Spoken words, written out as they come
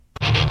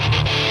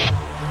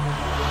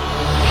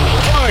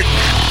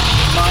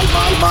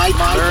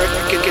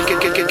My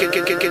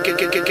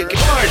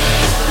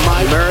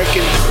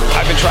American.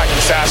 I've been tracking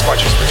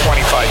Sasquatches for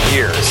 25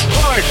 years.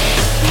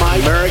 My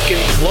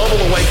American. Global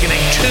awakening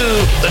to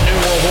the New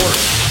World Order.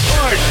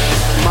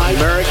 My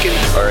American.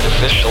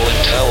 Artificial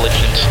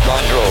intelligence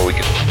android.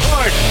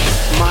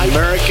 My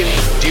American.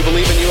 Do you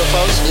believe in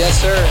UFOs? Yes,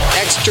 sir.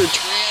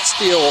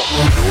 Extraterrestrial.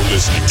 You're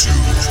listening to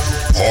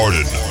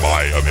Pardon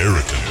My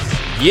American.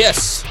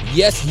 Yes.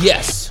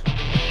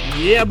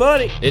 Yeah,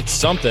 buddy. It's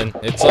something.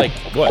 It's like,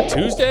 what,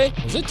 Tuesday?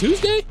 Is it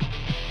Tuesday?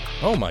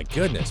 Oh, my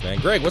goodness, man.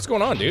 Greg, what's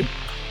going on, dude?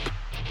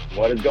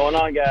 What is going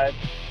on, guys?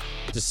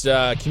 Just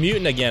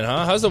commuting again,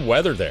 huh? How's the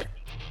weather there?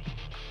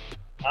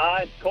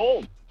 It's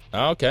cold.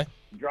 Oh, okay.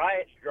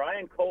 Dry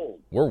and cold.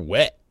 We're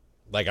wet.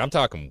 Like, I'm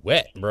talking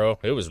wet, bro.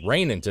 It was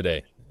raining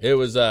today. It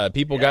was,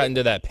 people got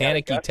into that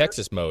panicky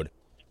Texas mode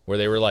where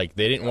they were like,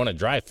 they didn't want to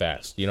drive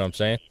fast. You know what I'm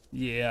saying?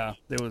 Yeah,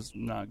 it was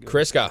not good.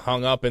 Chris got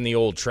hung up in the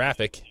old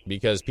traffic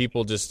because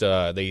people just,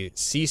 they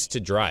cease to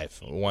drive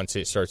once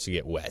it starts to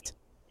get wet.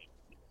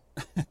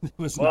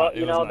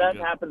 That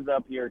happens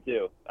up here,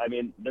 too. I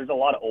mean, there's a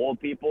lot of old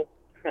people.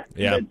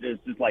 Yeah.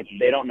 It's just like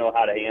they don't know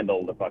how to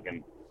handle the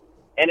fucking...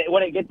 And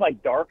when it gets,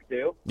 like, dark,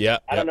 too. Yeah.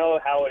 I don't know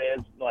how it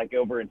is, like,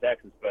 over in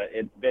Texas, but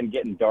it's been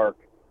getting dark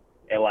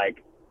at,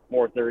 like,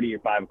 4:30 or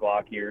 5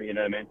 o'clock here, you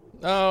know what I mean?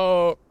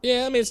 Oh,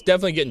 yeah, I mean, it's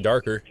definitely getting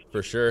darker,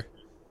 for sure.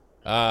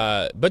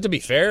 But to be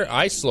fair,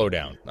 I slow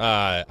down.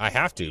 I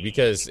have to,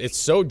 because it's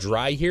so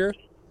dry here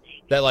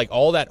that, like,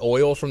 all that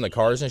oil from the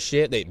cars and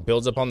shit, that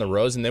builds up on the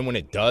roads, and then when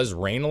it does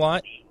rain a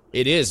lot,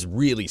 it is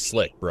really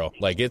slick, bro.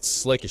 Like, it's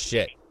slick as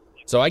shit.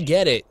 So I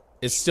get it.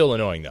 It's still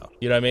annoying, though.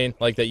 You know what I mean?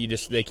 Like,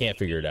 that they can't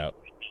figure it out.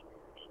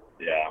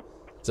 Yeah.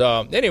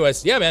 So,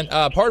 anyways, yeah, man.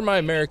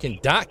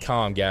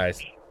 PardonMyAmerican.com,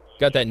 guys.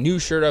 Got that new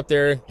shirt up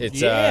there.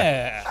 It's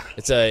a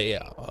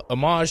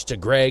homage to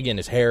Greg and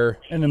his hair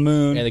and the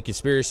moon and the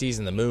conspiracies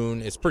and the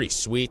moon. It's pretty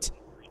sweet.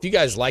 If you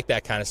guys like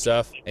that kind of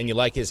stuff and you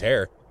like his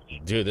hair,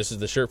 dude, this is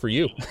the shirt for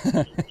you.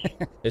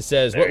 It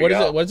says what is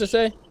it? What does it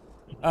say?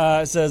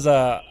 It says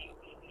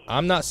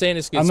I'm not saying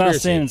it's conspiracy. I'm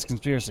not saying it's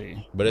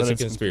conspiracy, but it's a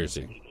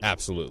conspiracy.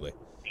 Absolutely.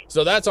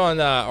 So that's on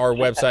our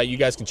website. You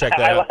guys can check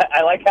that out.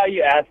 I like how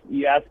you ask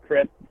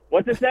Chris,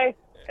 what's it say?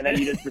 And then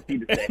you just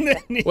proceed to say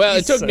it. Well,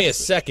 it took me a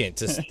second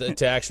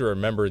to actually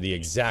remember the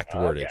exact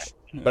wordage.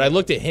 Okay. But I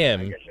looked at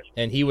him,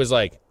 and he was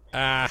like,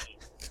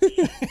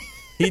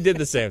 He did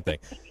the same thing.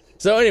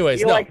 So anyways,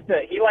 he likes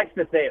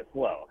to say it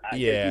slow.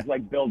 Yeah. He's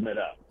like building it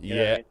up. You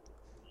know yeah. what I mean?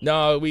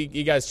 No,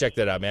 you guys check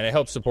that out, man. It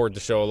helps support the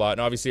show a lot.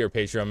 And obviously our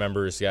Patreon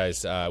members,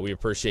 guys, we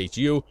appreciate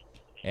you.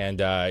 And,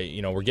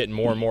 we're getting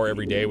more and more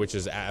every day, which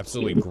is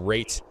absolutely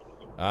great.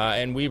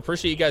 And we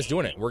appreciate you guys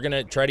doing it. We're going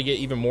to try to get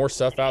even more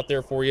stuff out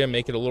there for you,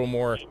 make it a little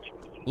better.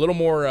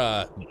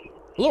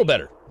 You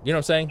know what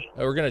I'm saying?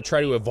 We're going to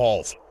try to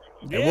evolve.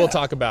 Yeah. And we'll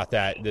talk about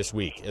that this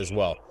week as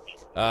well.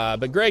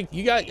 But Greg,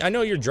 I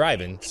know you're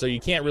driving, so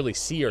you can't really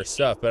see our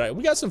stuff, but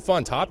we got some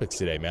fun topics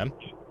today, man.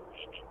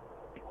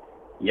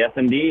 Yes,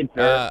 indeed,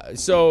 sir.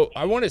 So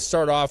I want to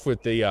start off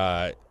with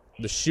the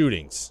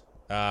shootings,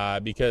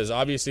 because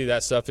obviously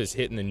that stuff is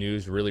hitting the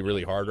news really,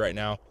 really hard right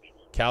now.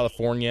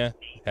 California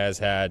has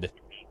had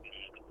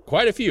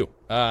quite a few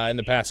in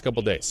the past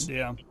couple days.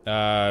 Yeah.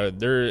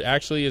 There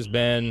actually has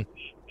been,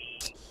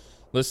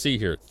 let's see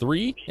here,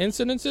 3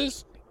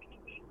 incidences?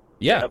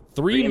 Yeah, yep,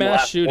 3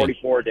 mass shootings.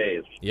 44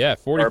 days. Yeah,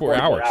 44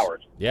 hours.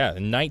 Yeah,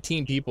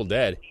 19 people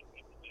dead.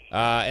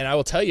 And I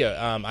will tell you,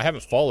 I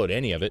haven't followed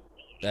any of it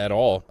at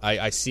all.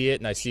 I see it,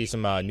 and I see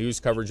some news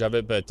coverage of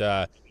it, but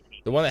the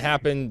one that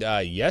happened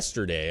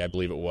yesterday, I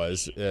believe it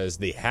was, is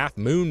the Half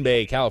Moon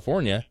Bay,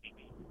 California.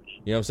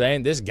 You know what I'm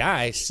saying? This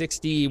guy,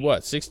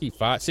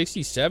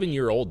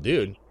 67-year-old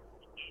dude,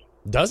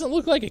 doesn't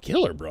look like a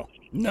killer, bro.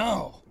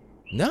 No.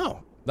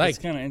 Like, that's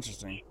kind of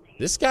interesting.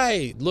 This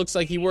guy looks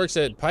like he works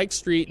at Pike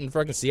Street in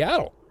fucking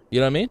Seattle.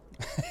 You know what I mean?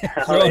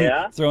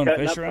 Throwing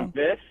Cutting fish up around?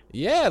 Fish?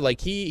 Yeah, like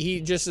he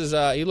just is,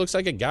 he looks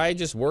like a guy who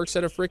just works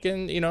at a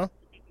freaking,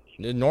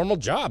 normal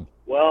job.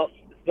 Well,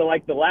 so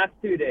like the last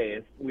 2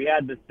 days, we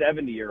had the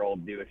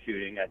 70-year-old do a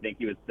shooting. I think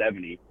he was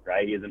 70,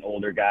 right? He's an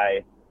older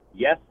guy.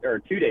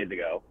 2 days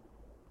ago.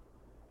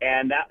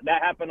 And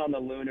that happened on the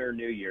Lunar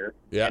New Year.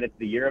 Yeah. And it's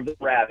the year of the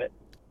rabbit.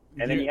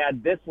 And then you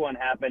had this one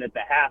happen at the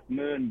Half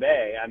Moon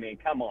Bay. I mean,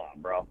 come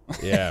on, bro.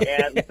 Yeah.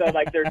 And so,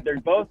 like, there's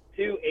both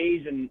 2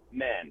 Asian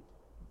men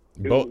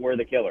who were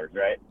the killers,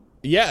 right?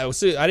 Yeah.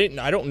 So I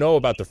don't know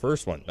about the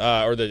first one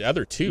or the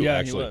other 2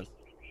 actually. He was.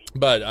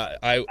 But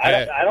I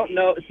don't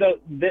know. So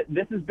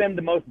this has been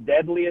the most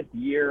deadliest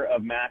year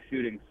of mass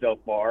shootings so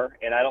far,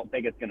 and I don't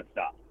think it's going to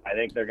stop. I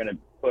think they're going to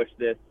push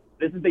this.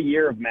 This is the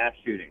year of mass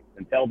shootings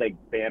until they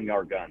ban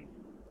our guns.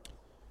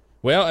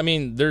 Well, I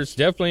mean, there's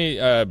definitely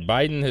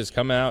Biden has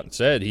come out and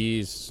said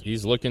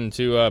he's looking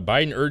to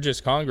Biden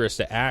urges Congress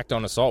to act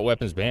on assault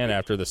weapons ban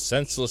after the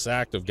senseless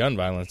act of gun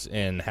violence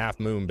in Half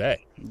Moon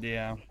Bay.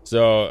 Yeah.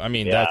 So, I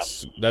mean,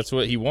 that's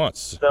what he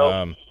wants.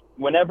 So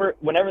whenever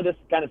this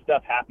kind of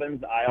stuff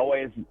happens, I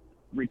always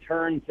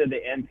return to the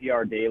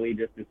NPR Daily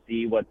just to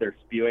see what they're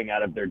spewing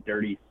out of their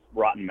dirty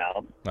rotten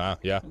mouth.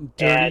 Yeah.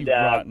 Dirty,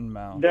 rotten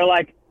mouth. They're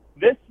like,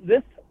 this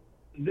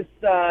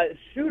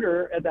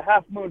shooter at the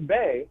Half Moon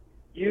Bay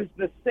used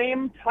the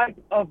same type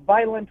of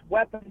violent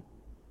weapon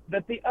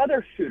that the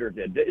other shooter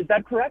did. Is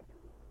that correct?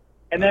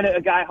 And then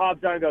a guy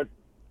hops on and goes,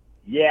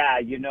 yeah,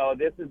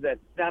 this is a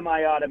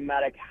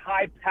semi-automatic,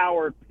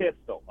 high-powered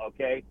pistol,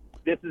 okay?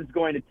 This is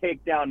going to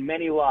take down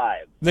many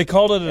lives. They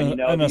called it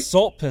an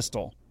assault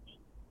pistol.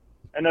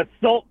 An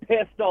assault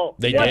pistol.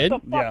 They what did?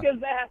 What the fuck is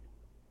that?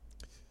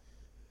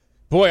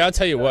 Boy, I'll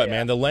tell you what,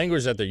 man. The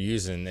language that they're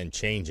using and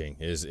changing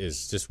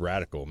is just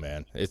radical,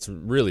 man. It's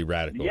really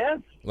radical. Yes.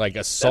 Like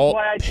assault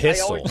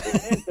pistol. I always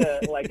tune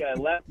into like a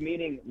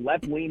left-leaning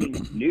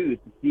news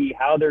to see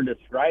how they're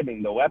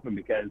describing the weapon,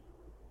 because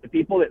the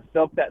people that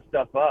soak that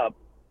stuff up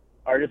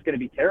are just going to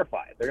be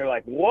terrified. They're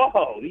going to be like,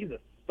 whoa, these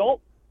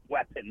assault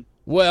weapons.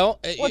 Well,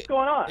 what's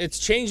going on? It's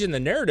changing the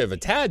narrative a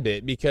tad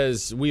bit,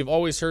 because we've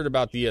always heard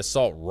about the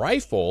assault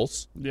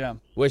rifles,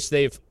 which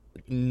they've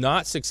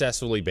not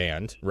successfully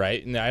banned,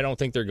 right? And I don't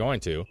think they're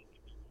going to.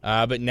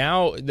 But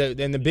now,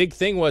 the big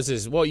thing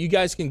is, well, you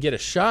guys can get a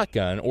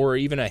shotgun or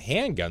even a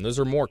handgun. Those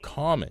are more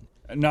common.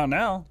 Not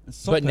now.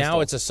 Now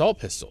it's assault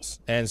pistols.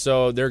 And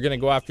so they're going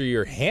to go after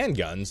your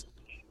handguns,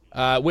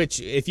 which,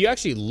 if you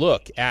actually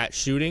look at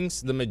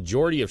shootings, the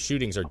majority of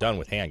shootings are done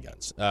with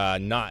handguns,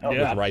 not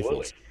with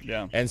rifles.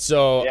 Yeah. And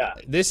so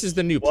this is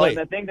the new play. And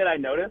the thing that I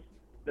noticed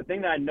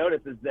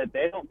is that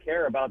they don't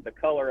care about the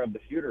color of the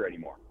shooter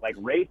anymore. Like,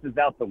 race is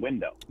out the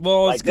window.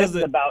 Well, it's because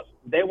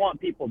they want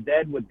people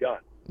dead with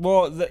guns.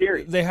 Well,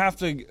 they have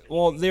to.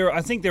 Well,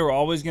 I think they were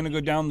always going to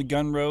go down the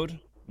gun road,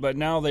 but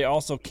now they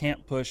also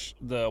can't push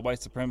the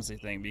white supremacy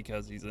thing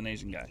because he's an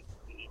Asian guy.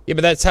 Yeah,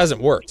 but that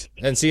hasn't worked.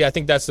 And see, I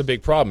think that's the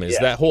big problem is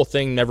that whole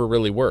thing never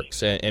really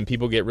works, and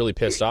people get really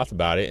pissed off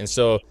about it. And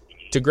so,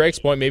 to Greg's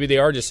point, maybe they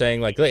are just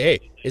saying, like,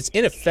 hey, it's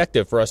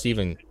ineffective for us to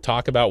even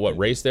talk about what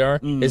race they are.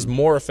 It's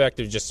more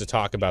effective just to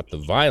talk about the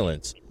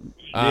violence.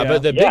 But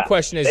the big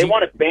question is... They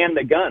want to ban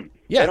the gun.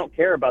 Yeah. They don't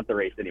care about the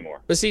race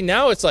anymore. But see,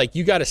 now it's like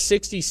you got a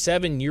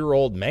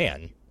 67-year-old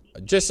man,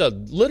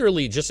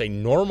 literally just a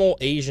normal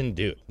Asian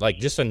dude, like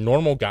just a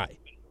normal guy.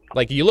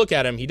 Like, you look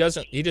at him, he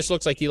just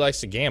looks like he likes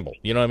to gamble.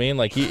 You know what I mean?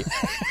 Like,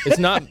 it's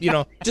not,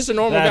 just a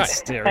normal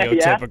That's guy.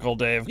 Stereotypical,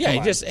 Dave. Yeah,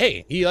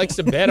 he likes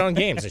to bet on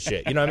games and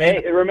shit. You know what I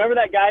mean? Hey, remember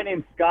that guy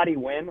named Scotty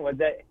Wynn? Was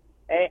that,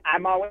 hey,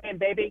 I'm all in,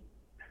 baby?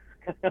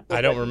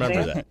 I don't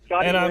remember that.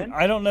 Scotty And Wynn?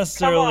 I don't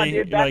necessarily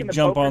dude, back in the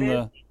jump poker on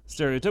days.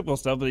 the stereotypical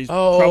stuff, but he's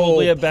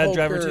probably a bad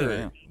driver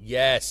too.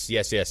 Yeah.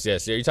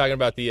 Yes. Are you talking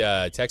about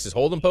the Texas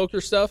Hold'em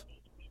poker stuff?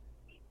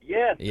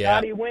 Yes, Yeah.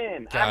 Scotty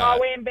Wynn. I'm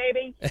all in,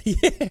 baby.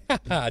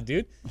 Yeah,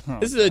 dude.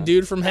 This is a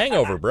dude from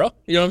Hangover, bro.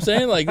 You know what I'm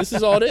saying? Like, this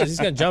is all it is. He's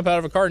going to jump out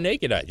of a car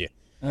naked at you.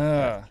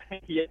 Yeah.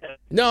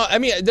 No, I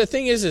mean, the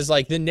thing is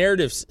like the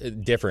narrative's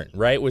different,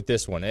 right, with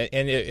this one.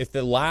 And if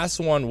the last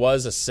one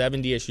was a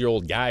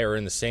 70-ish-year-old guy or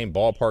in the same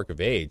ballpark of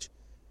age,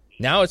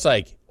 now it's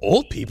like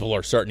old people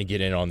are starting to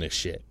get in on this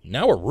shit.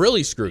 Now we're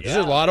really screwed because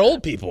there's a lot of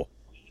old people.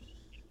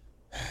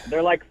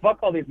 They're like, fuck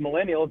all these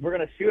millennials. We're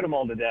going to shoot them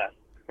all to death.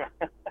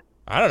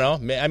 I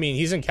don't know. I mean,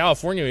 he's in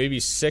California. Maybe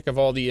he's sick of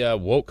all the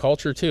woke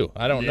culture, too.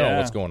 I don't know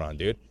what's going on,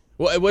 dude.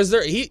 Well, was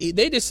there?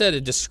 They just said a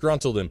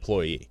disgruntled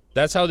employee.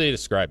 That's how they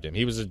described him.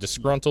 He was a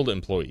disgruntled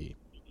employee.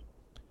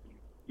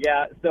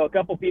 Yeah, so a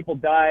couple people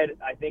died.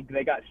 I think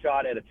they got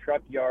shot at a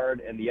truck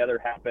yard, and the other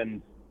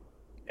happened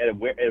at a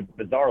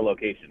bizarre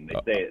location. They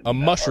say a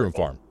mushroom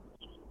farm.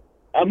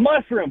 A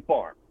mushroom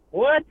farm.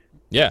 What?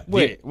 Yeah.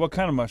 Wait, what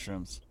kind of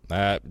mushrooms?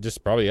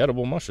 Just probably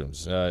edible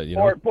mushrooms. You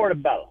know?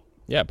 Portobello.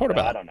 Yeah,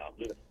 portobello. I don't know.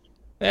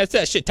 That's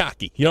that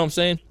shiitake. You know what I'm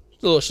saying?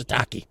 It's a little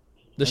shiitake.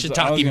 The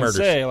shiitake murders.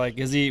 Say, like,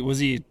 was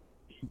he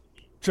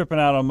tripping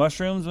out on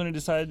mushrooms when he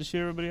decided to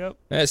shoot everybody up?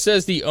 And it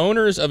says the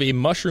owners of a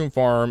mushroom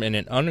farm in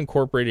an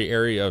unincorporated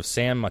area of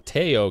San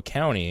Mateo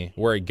County,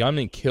 where a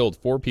gunman killed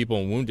 4 people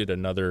and wounded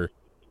another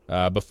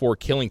before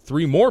killing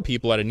 3 more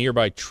people at a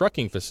nearby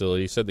trucking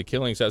facility, said the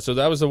killings. So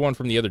that was the one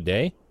from the other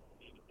day?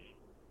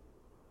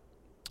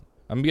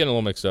 I'm getting a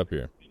little mixed up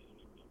here.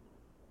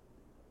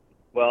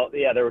 Well,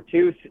 yeah, there were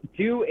two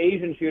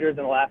Asian shooters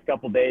in the last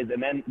couple of days, and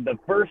then the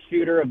first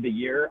shooter of the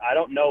year, I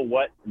don't know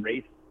what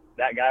race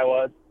that guy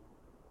was,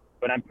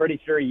 but I'm pretty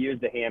sure he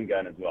used a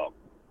handgun as well.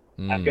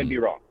 I could be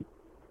wrong.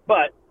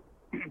 But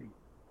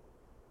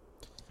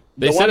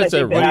they said it's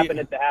a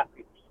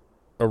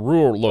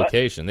rural What?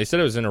 location. They said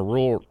it was in a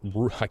rural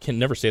I can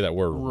never say that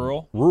word.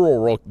 Rural.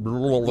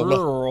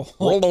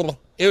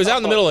 It was out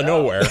in the middle of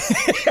nowhere.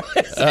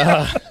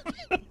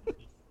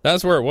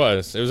 That's where it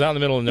was. It was out in the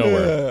middle of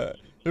nowhere.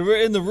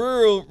 In the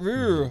rural.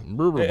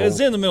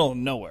 It's in the middle of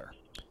nowhere.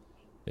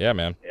 Yeah,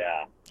 man.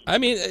 Yeah. I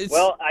mean, it's...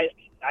 Well,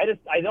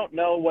 I don't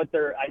know what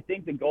I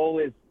think the goal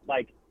is,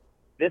 like,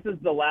 this is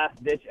the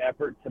last ditch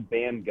effort to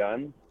ban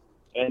guns,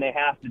 and they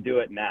have to do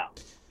it now.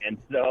 And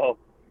so,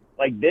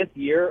 like, this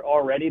year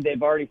already,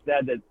 they've already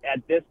said that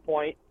at this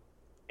point,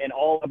 in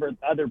all of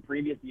other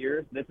previous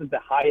years, this is the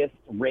highest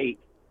rate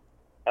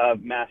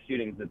of mass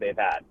shootings that they've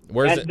had.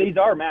 Where's and these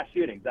are mass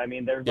shootings. I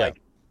mean, there's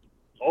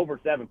over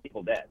 7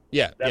 people dead.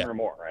 Yeah, 7 yeah. or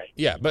more, right?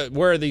 Yeah, but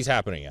where are these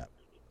happening at?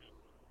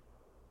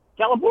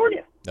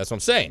 California. That's what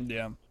I'm saying.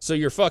 Yeah. So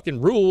your fucking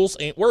rules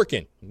ain't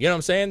working. You know what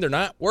I'm saying? They're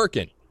not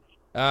working.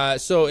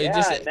 So it Yeah,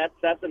 just and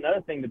that's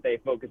another thing that they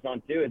focus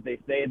on too. Is they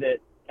say that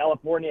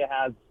California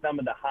has some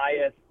of the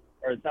highest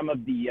or some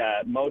of the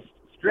most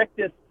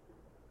strictest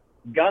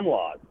gun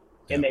laws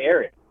in the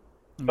area.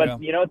 But Yeah.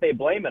 you know what they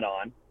blame it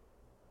on?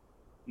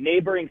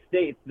 Neighboring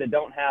states that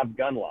don't have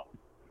gun laws.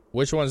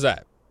 which one's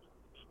that?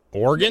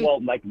 Oregon?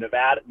 Well, like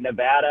Nevada.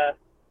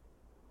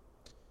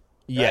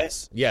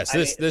 Yes, yes. I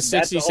This mean, this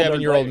that's all they're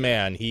 67-year-old blaming.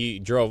 man, he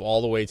drove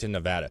all the way to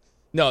Nevada.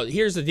 No,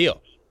 here's the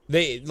deal.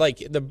 They like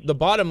the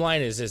bottom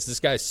line is this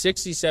guy's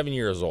 67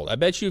 years old. I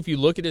bet you if you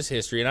look at his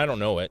history, and I don't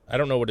know it. I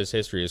don't know what his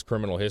history is,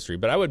 criminal history,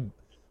 but I would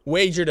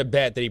wager to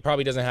bet that he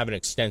probably doesn't have an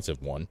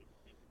extensive one.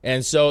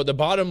 And so the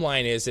bottom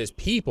line is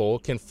people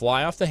can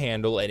fly off the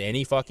handle at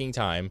any fucking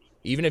time,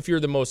 even if you're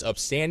the most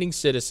upstanding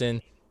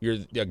citizen, you're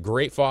a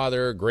great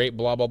father, great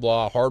blah, blah,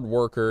 blah, hard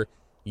worker.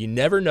 You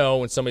never know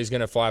when somebody's going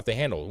to fly off the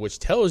handle, which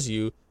tells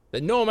you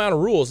that no amount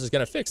of rules is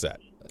going to fix that.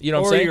 You know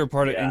what I'm Or saying? you're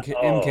part of Yeah.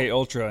 MK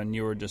Ultra and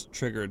you were just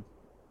triggered.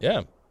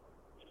 Yeah.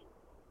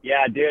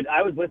 Yeah, dude.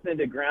 I was listening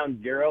to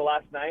Ground Zero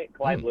last night,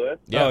 Clyde Lewis.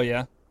 Yeah. Oh,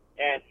 yeah.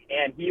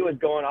 And he was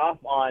going off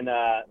on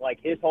like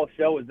his whole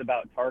show was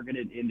about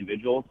targeted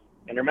individuals.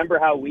 And remember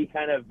how we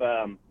kind of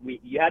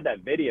you had that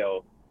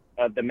video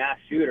of the mass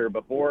shooter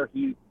before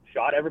he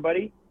shot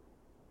everybody?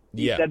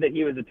 He Yeah. said that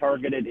he was a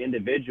targeted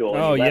individual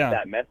and Oh, he left yeah.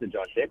 that message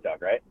on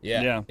TikTok, right?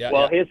 Yeah. Yeah.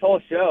 Well, his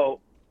whole show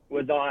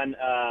was on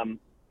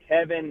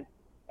Kevin.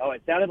 Oh,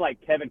 it sounded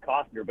like Kevin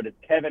Costner, but it's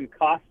Kevin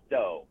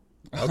Costo.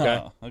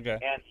 Okay. Okay.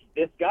 And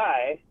this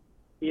guy,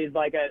 he's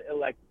like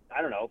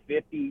I don't know,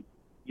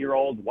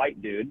 50-year-old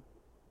white dude.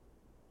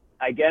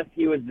 I guess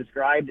he was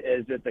described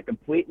as just a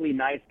completely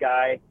nice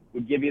guy,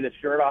 would give you the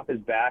shirt off his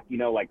back, you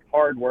know, like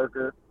hard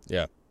worker.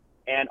 Yeah.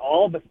 And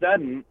all of a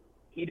sudden,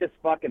 he just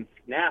fucking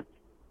snapped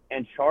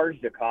and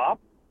charged a cop.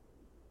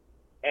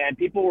 And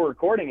people were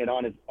recording it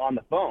on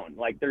the phone.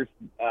 Like there's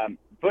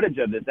footage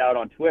of this out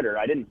on Twitter.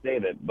 I didn't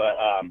save it, but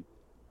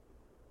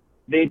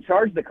they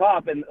charged the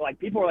cop, and like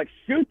people were like,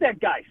 "Shoot that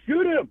guy!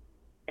 Shoot him!"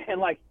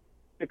 And like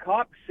the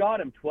cop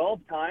shot him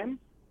 12 times,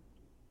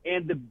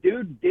 and the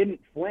dude didn't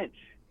flinch.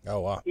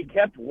 Oh, wow. He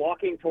kept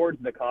walking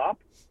towards the cop,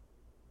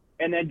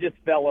 and then just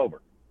fell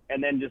over,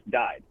 and then just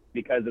died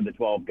because of the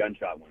 12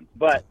 gunshot wounds.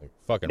 But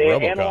Fucking they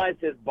RoboCop.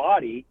 analyzed his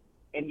body,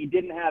 and he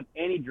didn't have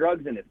any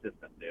drugs in his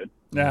system, dude.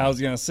 Now, I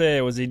was going to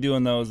say, was he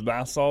doing those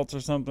bath salts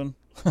or something?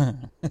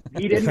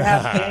 He didn't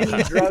have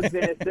any drugs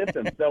in his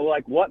system. So,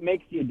 like, what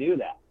makes you do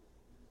that?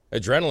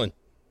 Adrenaline.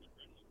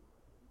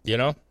 You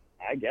know?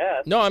 I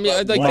guess. No, I mean,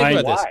 But like, why? think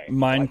about this. Why?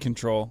 Mind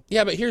control.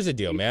 Yeah, but here's the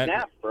deal, He man.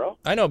 snapped, bro.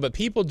 I know, but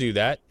people do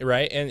that,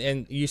 right?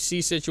 And you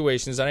see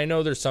situations, and I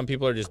know there's some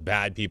people are just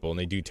bad people and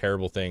they do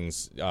terrible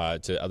things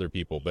to other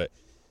people, but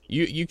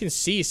you can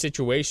see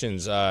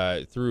situations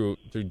through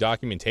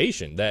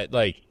documentation that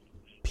like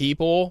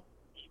people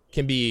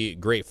can be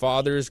great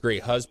fathers,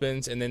 great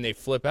husbands, and then they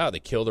flip out. They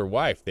kill their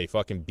wife. They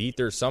fucking beat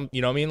their some.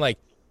 You know what I mean? Like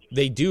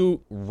they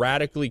do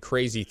radically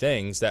crazy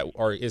things that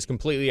is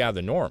completely out of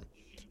the norm.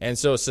 And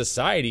so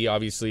society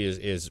obviously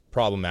is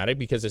problematic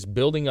because it's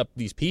building up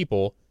these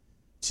people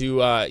to,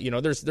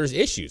 there's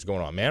issues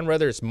going on, man.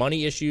 Whether it's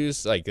money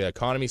issues, like the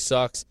economy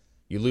sucks,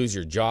 you lose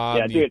your job,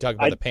 Yeah, you dude, talk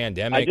about the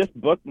pandemic. I just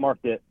bookmarked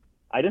it.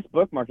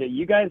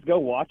 You guys go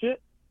watch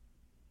it.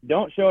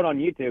 Don't show it on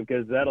YouTube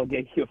because that'll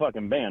get you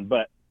fucking banned.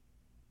 But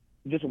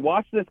just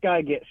watch this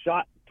guy get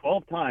shot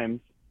 12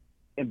 times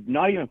and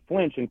not even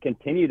flinch and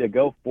continue to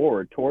go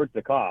forward towards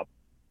the cop.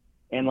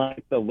 And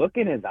like the look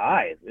in his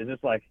eyes is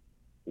just like,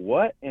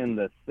 what in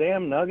the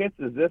Sam Nuggets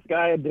is this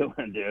guy doing,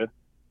 dude?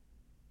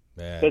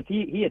 Man. Because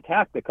he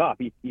attacked the cop.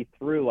 He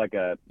threw like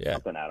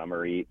something at him,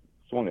 or he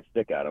swung a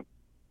stick at him.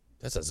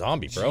 That's a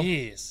zombie, bro.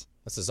 Jeez.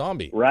 That's a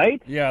zombie.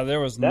 Right? Yeah, there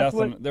was That's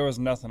nothing. what- There was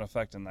nothing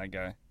affecting that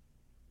guy.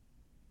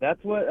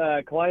 That's what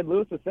Clyde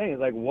Lewis was saying. He's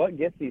like, what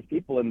gets these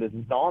people in this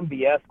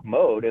zombie-esque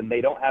mode and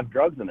they don't have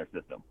drugs in their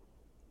system?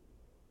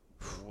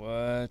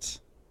 What?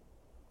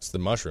 It's the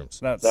mushrooms.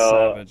 That's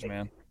So- savage,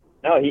 man.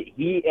 No,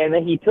 and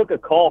then he took a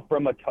call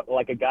from a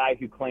guy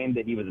who claimed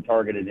that he was a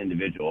targeted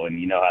individual, and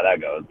you know how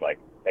that goes. Like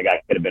that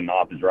guy could have been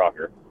off his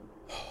rocker.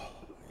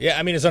 Yeah,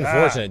 I mean, it's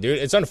unfortunate, dude.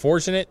 It's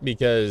unfortunate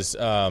because,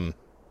 I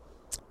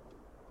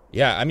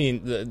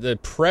mean, the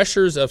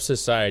pressures of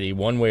society,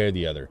 one way or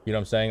the other, you know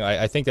what I'm saying?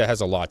 I think that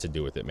has a lot to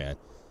do with it, man.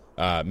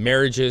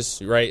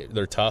 Marriages, right?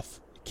 They're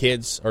tough.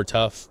 Kids are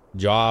tough.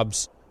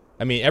 Jobs.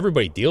 I mean,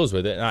 everybody deals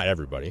with it. Not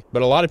everybody,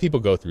 but a lot of people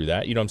go through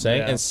that, you know what I'm saying?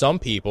 Yeah. And some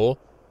people,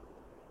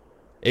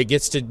 it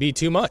gets to be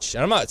too much.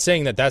 And I'm not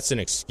saying that that's an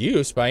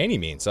excuse by any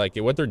means. Like,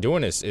 what they're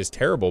doing is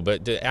terrible,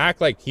 but to act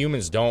like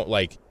humans don't,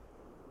 like,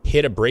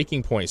 hit a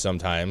breaking point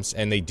sometimes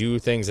and they do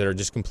things that are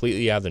just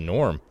completely out of the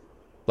norm.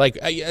 Like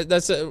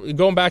that's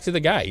going back to the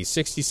guy. He's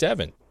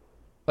 67.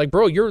 Like,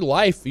 bro, your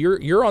life,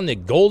 you're on the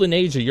golden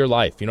age of your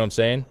life. You know what I'm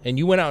saying? And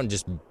you went out and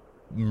just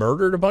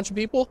murdered a bunch of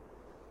people.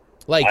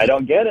 Like, I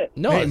don't get it.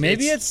 No, Hey,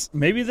 maybe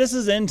this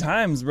is end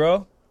times,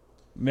 bro.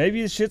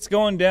 Maybe the shit's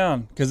going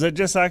down because it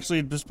just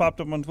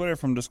popped up on Twitter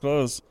from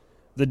Disclose.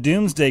 The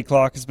doomsday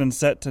clock has been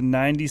set to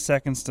 90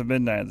 seconds to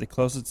midnight, the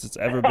closest it's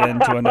ever been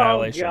to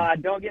annihilation. Oh,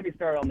 God, don't get me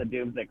started on the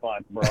doomsday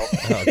clock, bro.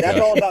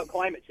 That's all about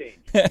climate change.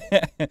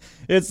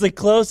 It's the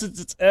closest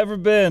it's ever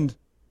been.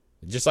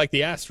 Just like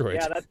the asteroid.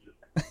 Yeah,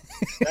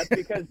 that's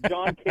because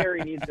John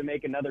Kerry needs to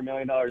make another $1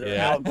 million.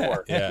 Al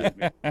Gore. Yeah.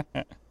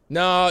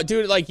 No,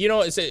 dude, like, you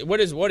know, what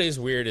is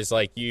weird is,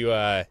 like, you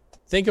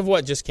think of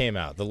what just came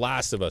out. The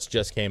Last of Us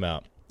just came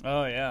out.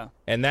 Oh, yeah.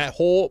 And that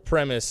whole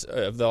premise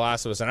of The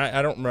Last of Us, and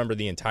I don't remember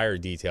the entire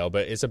detail,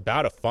 but it's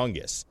about a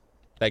fungus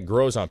that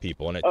grows on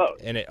people,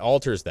 and it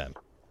alters them.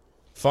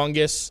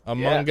 Fungus,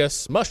 Among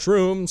Us,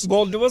 mushrooms.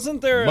 Well,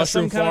 wasn't there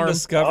mushroom some kind farm. of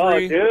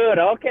discovery? Oh, dude,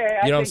 okay.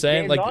 You know what I'm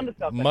saying?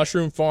 Like,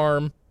 mushroom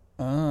farm.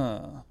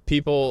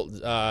 People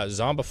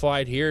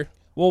zombified here.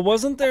 Well,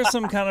 wasn't there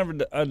some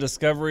kind of a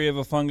discovery of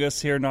a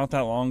fungus here not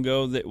that long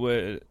ago that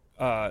would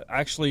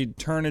actually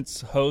turn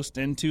its host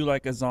into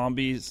like a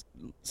zombie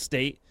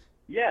state?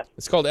 Yes.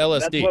 It's called LSD.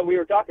 That's what we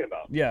were talking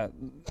about. Yeah.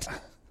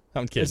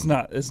 I'm kidding.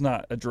 It's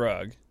not a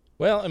drug.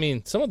 Well, I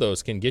mean, some of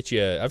those can get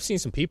you. I've seen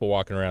some people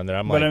walking around that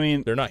I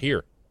mean, they're not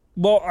here.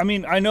 Well, I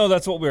mean, I know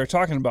that's what we were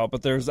talking about,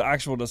 but there's the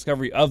actual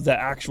discovery of the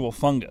actual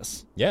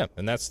fungus. Yeah,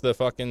 and that's the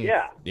fucking...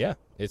 Yeah,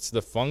 it's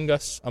the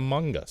fungus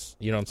among us.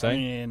 You know what I'm saying?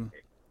 I mean...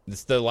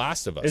 It's the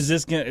Last of Us. Is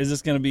this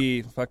gonna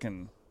be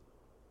fucking...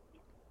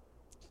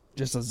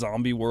 just a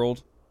zombie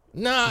world?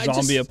 No,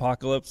 zombie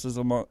apocalypse is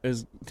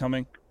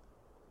coming?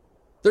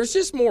 There's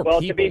just more people,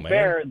 Well, to be man.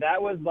 fair, that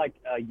was like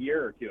a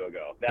year or two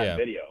ago, that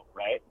video,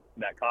 right?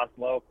 That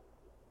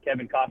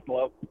Kevin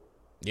Costello.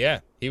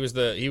 Yeah, he was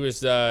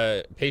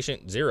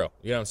patient zero.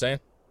 You know what I'm saying?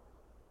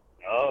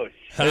 Oh,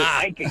 shit.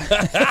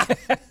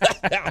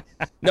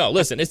 No,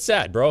 listen, it's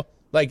sad, bro.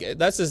 Like,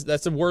 that's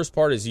the worst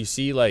part is you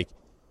see, like,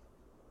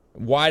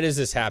 why does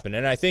this happen?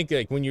 And I think,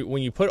 like, when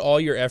you put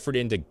all your effort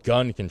into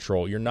gun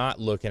control, you're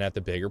not looking at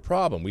the bigger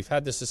problem. We've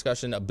had this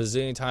discussion a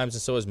bazillion times,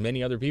 and so has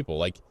many other people.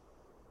 Like,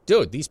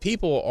 dude, these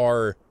people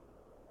are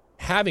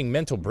having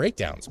mental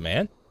breakdowns,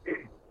 man.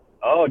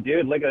 Oh,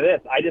 dude, look at this.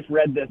 I just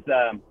read this.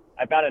 I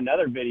found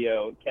another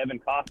video, Kevin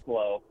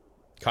Costello.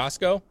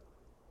 Costco?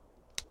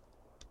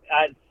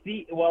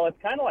 Well,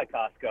 it's kind of like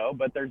Costco,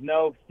 but there's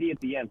no C at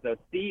the end. So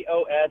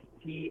Costlow.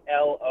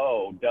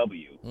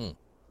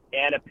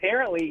 And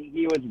apparently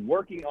he was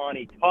working on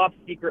a top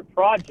secret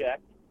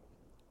project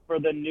for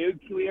the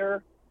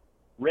Nuclear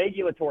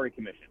Regulatory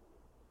Commission.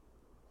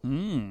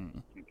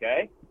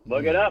 Okay?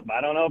 Look it up. I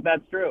don't know if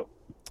that's true.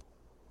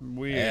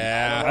 Weird.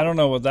 Yeah. I don't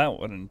know what that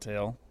would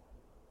entail.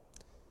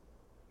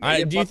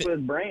 Do you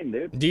his brain,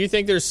 dude. Do you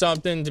think there's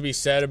something to be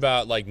said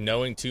about, like,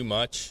 knowing too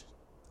much?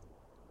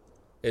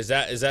 Is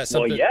that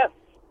something? Well, yes.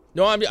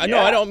 No, no,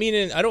 I don't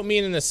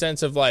mean in the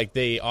sense of, like,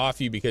 they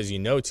off you because you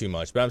know too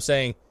much. But I'm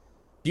saying,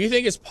 do you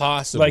think it's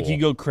possible? Like, you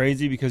go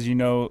crazy because you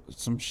know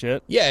some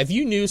shit? Yeah, if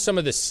you knew some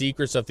of the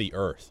secrets of the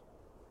Earth,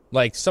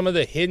 like some of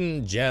the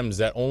hidden gems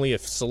that only a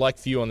select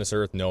few on this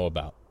Earth know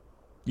about.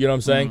 You know what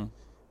I'm saying?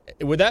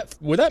 Would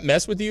that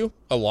mess with you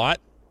a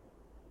lot?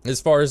 As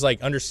far as,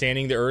 like,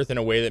 understanding the Earth in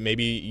a way that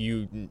maybe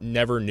you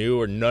never knew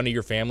or none of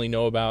your family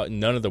know about and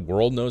none of the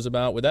world knows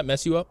about, would that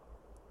mess you up?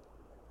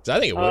 Because I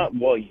think it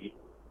would.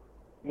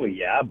 Well,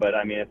 yeah, but,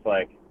 I mean, it's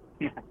like...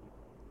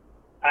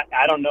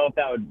 I don't know if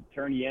that would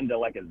turn you into,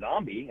 like, a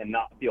zombie and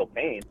not feel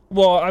pain.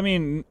 Well, I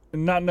mean,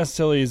 not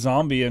necessarily a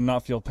zombie and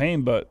not feel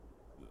pain, but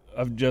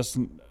of just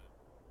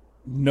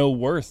no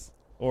worth.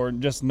 Or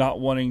just not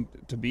wanting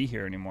to be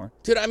here anymore.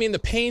 Dude, I mean, the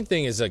pain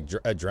thing is like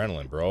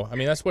adrenaline, bro. I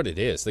mean, that's what it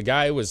is. The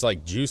guy was,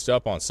 like, juiced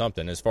up on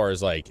something as far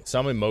as, like,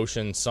 some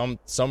emotion, some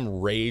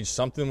rage,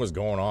 something was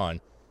going on.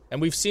 And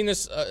we've seen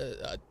this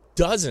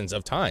dozens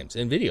of times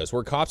in videos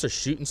where cops are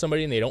shooting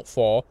somebody and they don't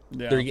fall.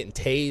 Yeah. They're getting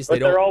tased.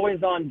 But they're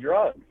always on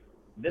drugs.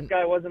 This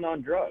guy wasn't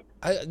on drugs.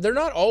 They're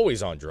not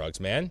always on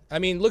drugs, man. I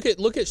mean, look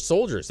at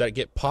soldiers that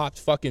get popped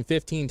fucking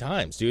 15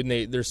 times, dude.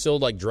 And they're still,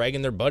 like,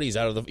 dragging their buddies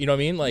out of the, you know what I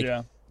mean? Like,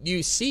 yeah.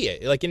 You see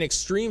it, like, in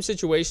extreme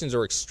situations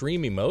or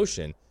extreme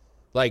emotion.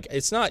 Like,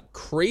 it's not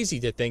crazy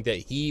to think that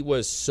he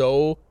was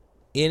so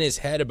in his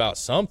head about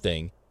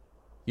something.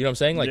 You know what I'm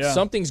saying? Like,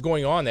 something's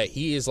going on that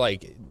he is,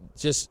 like,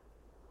 just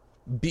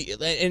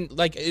and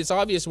like, it's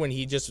obvious when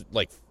he just,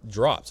 like,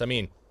 drops. I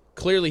mean,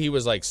 clearly he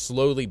was, like,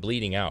 slowly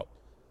bleeding out,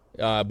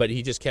 but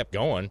he just kept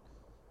going.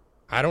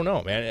 I don't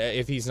know, man.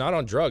 If he's not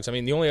on drugs, I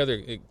mean, the only other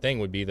thing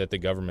would be that the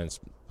government's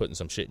putting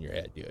some shit in your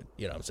head, dude.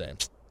 You know what I'm saying?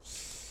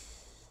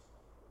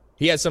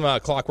 He had some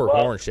Clockwork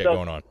Orange shit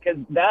going on. Because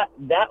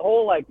that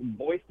whole, like,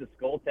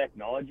 voice-to-skull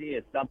technology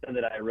is something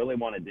that I really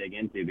want to dig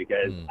into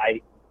because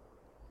I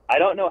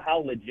don't know how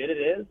legit it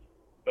is,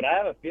 but I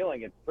have a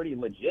feeling it's pretty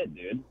legit,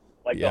 dude.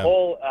 Like, the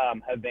whole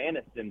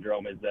Havana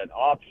syndrome is an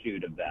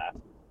offshoot of that,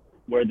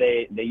 where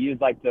they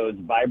use, like, those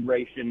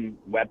vibration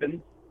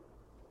weapons,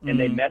 and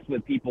they mess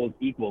with people's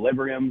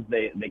equilibriums.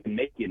 They can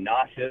make you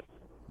nauseous.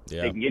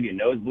 Yeah. They can give you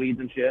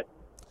nosebleeds and shit.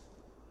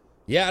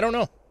 Yeah, I don't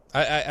know.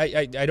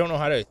 I don't know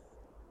how to...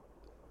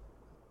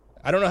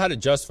 I don't know how to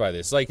justify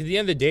this. Like, at the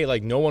end of the day,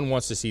 like, no one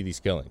wants to see these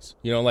killings.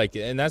 You know, like,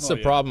 and that's the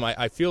problem.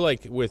 I feel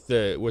like with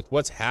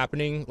what's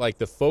happening, like,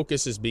 the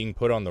focus is being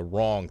put on the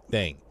wrong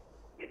thing.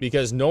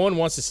 Because no one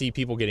wants to see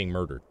people getting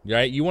murdered,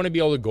 right? You want to be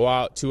able to go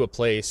out to a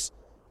place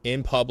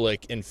in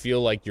public and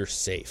feel like you're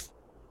safe.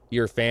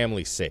 Your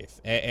family's safe.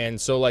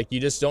 And so, like, you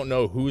just don't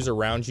know who's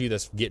around you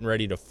that's getting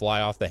ready to fly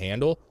off the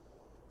handle.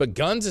 But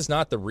guns is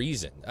not the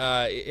reason.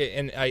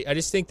 And I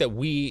just think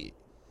that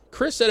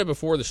Chris said it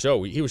before the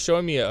show. He was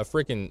showing me a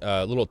freaking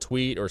little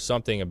tweet or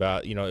something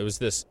about, you know, it was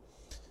this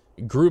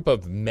group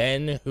of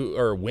men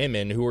or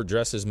women who were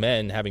dressed as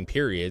men having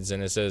periods.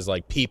 And it says,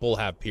 like, people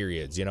have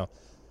periods, you know.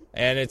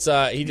 And it's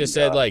he just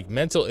said, like,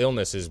 mental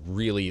illness is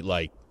really,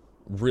 like,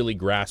 really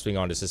grasping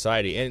onto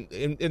society.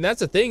 And that's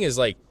the thing is,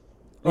 like,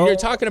 when you're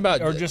talking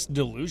about... Or just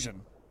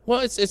delusion.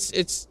 Well,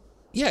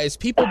 it's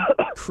people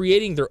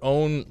creating their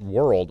own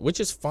world, which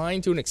is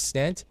fine to an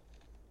extent,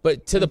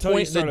 but to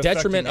the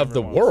detriment of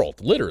the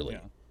world, literally.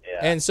 Yeah.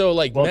 And so,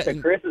 like... Well, to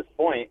Chris's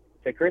point,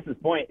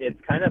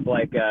 it's kind of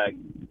like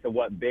to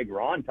what Big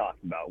Ron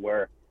talks about,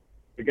 where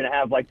you're going to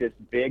have, like, this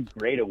big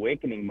Great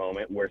Awakening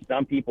moment where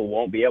some people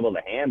won't be able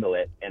to handle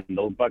it, and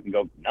they'll fucking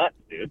go nuts,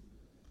 dude.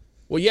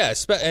 Well, yeah,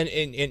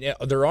 and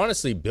they're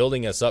honestly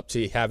building us up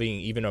to having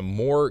even a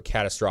more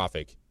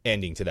catastrophic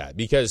ending to that.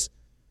 Because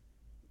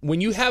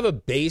when you have a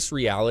base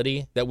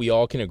reality that we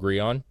all can agree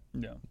on,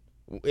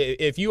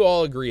 if you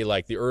all agree,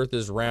 like, the earth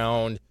is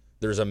round,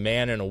 there's a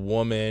man and a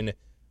woman,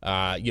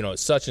 you know,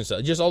 such and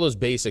such, just all those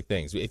basic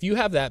things. If you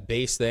have that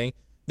base thing,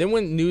 then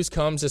when news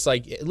comes, it's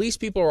like at least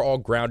people are all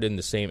grounded in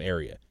the same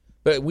area.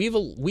 But we've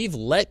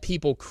let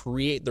people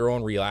create their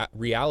own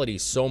reality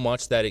so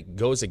much that it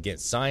goes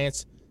against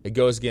science. It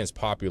goes against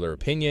popular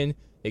opinion,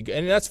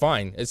 and that's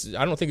fine.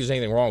 I don't think there's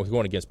anything wrong with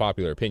going against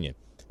popular opinion.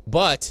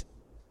 But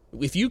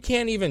if you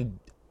can't even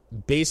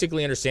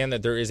basically understand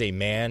that there is a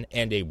man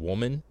and a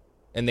woman,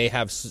 and they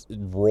have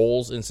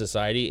roles in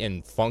society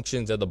and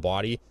functions of the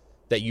body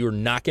that you're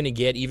not going to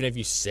get, even if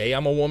you say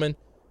I'm a woman,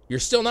 you're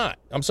still not.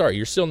 I'm sorry,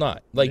 you're still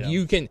not. Like,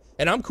 you can,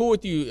 and I'm cool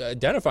with you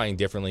identifying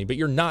differently, but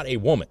you're not a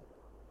woman.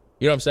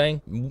 You know what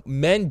I'm saying?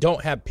 Men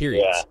don't have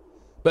periods. Yeah.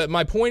 But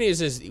my point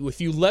is if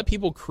you let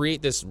people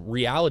create this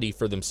reality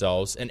for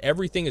themselves and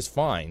everything is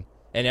fine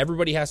and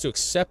everybody has to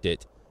accept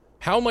it,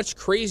 how much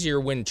crazier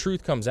when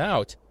truth comes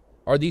out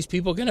are these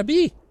people going to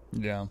be?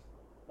 Yeah.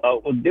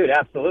 Oh, well, dude,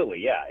 absolutely,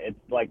 yeah. It's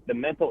like the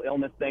mental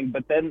illness thing,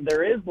 but then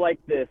there is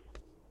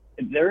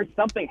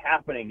something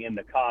happening in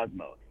the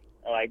cosmos.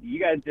 Like,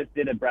 you guys just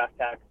did a brass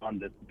tacks on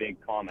this big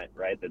comet,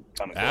 right? That's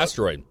coming.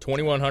 Asteroid,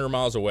 2,100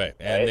 miles away,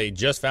 and they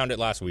just found it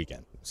last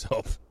weekend.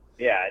 So.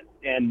 Yeah,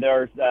 and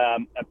there's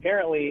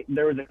apparently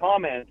there was a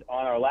comment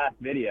on our last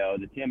video,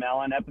 the Tim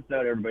Allen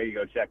episode. Everybody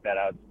go check that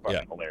out. It's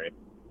fucking hilarious.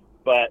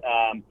 But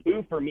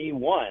Pooh for Me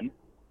 1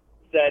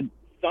 said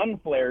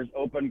sun flares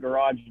open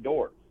garage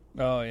doors.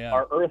 Oh yeah.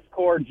 Our Earth's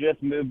core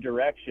just moved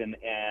direction,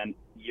 and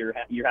you're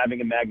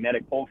having a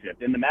magnetic pole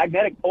shift. And the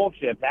magnetic pole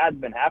shift has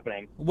been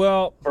happening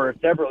for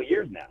several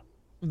years now.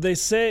 They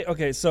say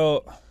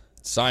so.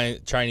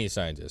 Chinese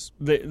scientists.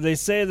 They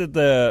say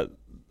that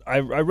I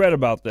read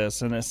about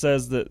this, and it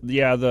says that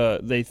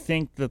they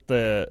think that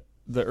the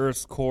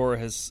Earth's core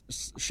has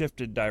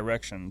shifted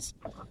directions,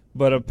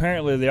 but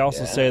apparently they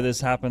also say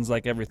this happens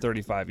like every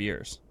 35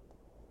 years.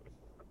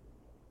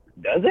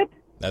 Does it?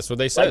 That's what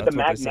they say. Like the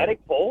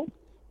magnetic pole?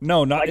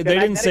 No, not like they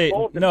didn't say.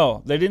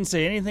 No, they didn't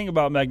say anything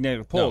about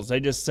magnetic poles. No, they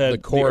just said the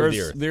core of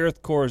the Earth. The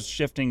Earth core is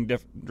shifting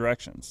different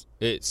directions.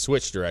 It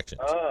switched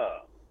directions. Oh.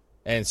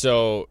 And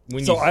so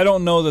I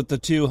don't know that the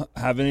two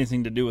have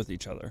anything to do with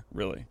each other,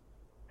 really.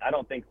 I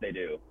don't think they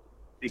do,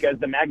 because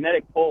the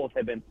magnetic poles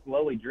have been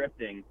slowly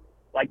drifting.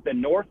 Like the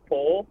North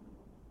Pole,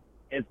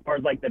 as far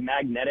as like the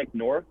magnetic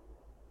north,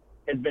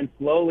 has been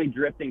slowly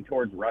drifting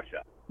towards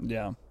Russia.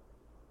 Yeah.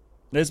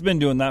 It's been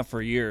doing that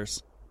for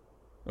years,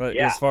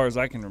 as far as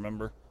I can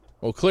remember.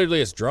 Well,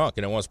 clearly it's drunk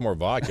and it wants more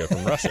vodka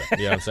from Russia. You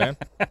know what I'm saying?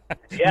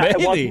 Yeah, it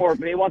wants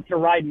more. It wants to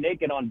ride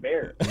naked on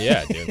bears.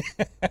 Yeah, dude.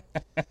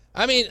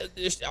 I mean,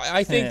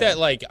 I think that,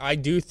 like, I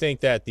do think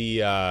that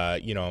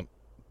the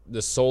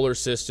solar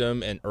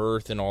system and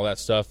Earth and all that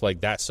stuff,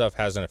 like, that stuff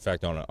has an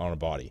effect on a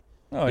body.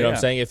 Oh, you know what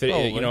I'm saying? If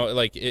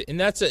it, and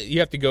that's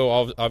you have to go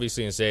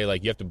obviously and say,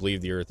 like, you have to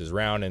believe the Earth is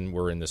round and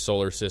we're in the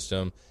solar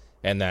system,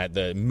 and that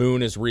the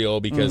moon is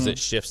real because it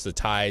shifts the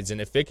tides. And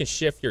if it can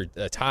shift your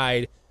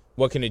tide,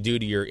 what can it do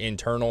to your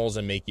internals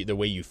and make you the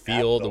way you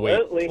feel?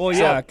 Absolutely. Well,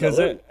 yeah, because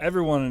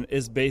everyone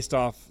is based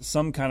off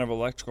some kind of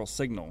electrical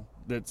signal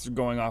that's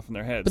going off in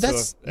their head. But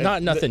that's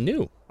not nothing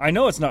new. I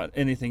know it's not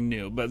anything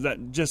new, but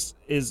that just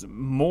is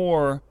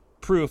more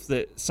proof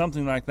that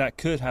something like that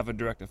could have a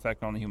direct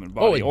effect on the human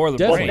body or the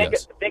brain.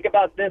 Think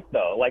about this,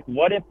 though. Like,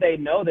 what if they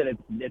know that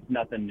it's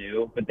nothing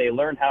new, but they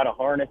learn how to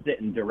harness it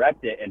and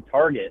direct it and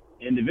target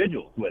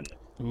individuals with it?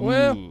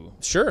 Well,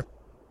 sure.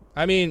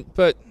 I mean,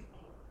 but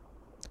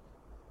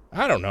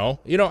I don't know.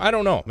 I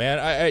don't know, man.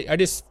 I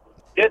just...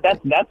 Dude,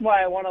 that's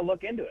why I want to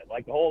look into it.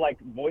 Like, the whole, like,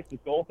 voice to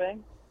skull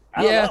thing.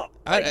 I don't know.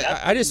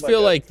 I just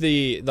feel like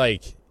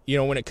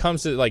when it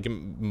comes to like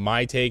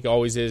my take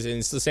always is, and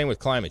it's the same with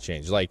climate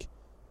change. Like,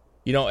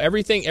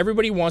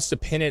 everybody wants to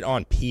pin it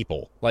on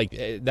people. Like,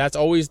 that's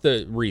always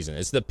the reason.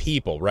 It's the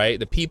people, right?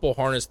 The people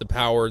harness the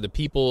power. The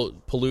people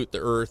pollute the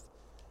earth.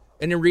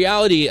 And in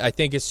reality, I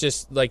think it's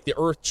just like the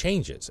earth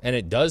changes and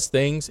it does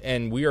things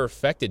and we are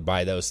affected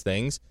by those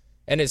things.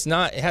 And it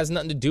has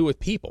nothing to do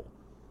with people.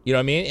 You know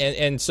what I mean?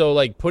 And so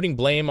like putting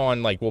blame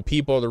on like, well,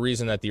 people are the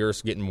reason that the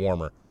earth's getting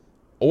warmer.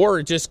 Or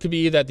it just could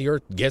be that the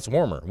earth gets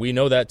warmer. We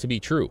know that to be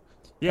true.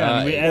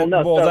 Yeah. Go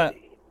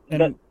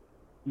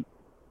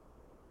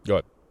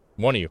ahead.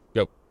 One of you.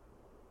 Go.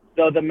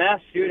 So the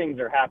mass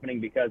shootings are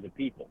happening because of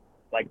people.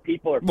 Like,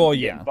 people are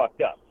getting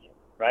fucked up,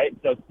 right?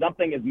 So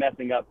something is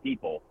messing up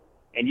people.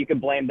 And you can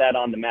blame that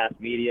on the mass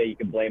media. You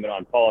can blame it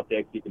on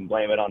politics. You can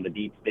blame it on the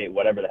deep state,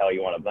 whatever the hell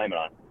you want to blame it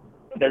on.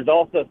 But there's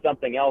also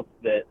something else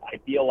that I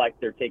feel like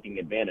they're taking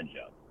advantage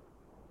of.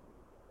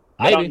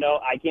 Maybe. I don't know.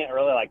 I can't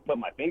really like put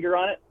my finger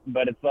on it,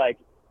 but it's like,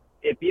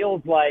 it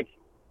feels like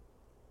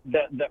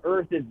the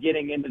earth is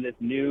getting into this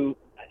new,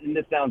 and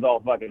this sounds all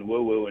fucking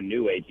woo-woo and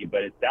new agey,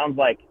 but it sounds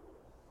like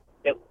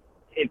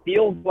it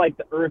feels like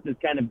the earth is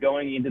kind of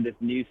going into this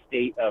new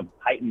state of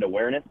heightened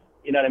awareness.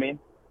 You know what I mean?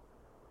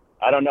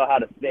 I don't know how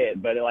to say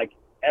it, but like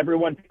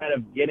everyone's kind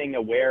of getting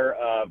aware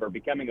of or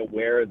becoming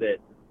aware that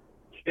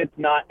shit's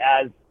not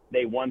as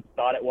they once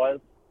thought it was.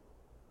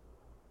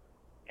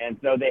 And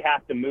so they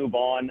have to move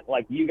on.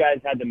 Like, you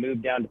guys had to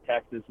move down to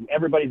Texas.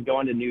 Everybody's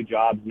going to new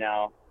jobs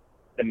now.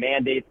 The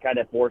mandates kind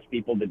of force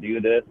people to do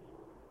this.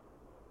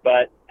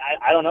 But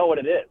I don't know what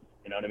it is.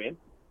 You know what I mean?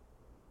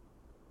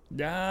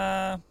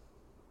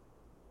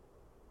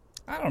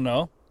 I don't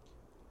know.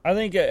 I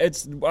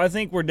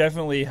think we're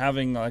definitely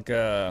having like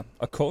a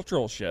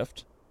cultural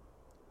shift.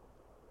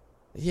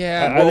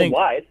 Yeah,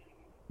 worldwide.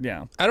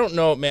 Yeah. I don't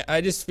know, man.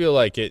 I just feel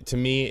like to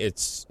me,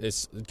 it's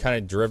kind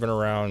of driven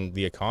around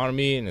the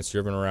economy and it's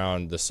driven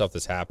around the stuff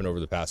that's happened over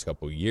the past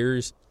couple of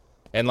years.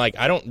 And like,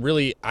 I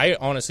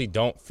honestly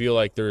don't feel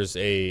like there's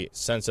a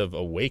sense of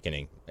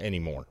awakening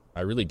anymore.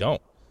 I really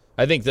don't.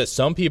 I think that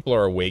some people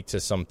are awake to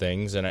some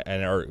things and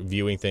are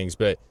viewing things,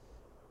 but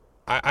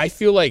I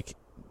feel like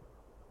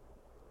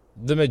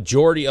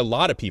a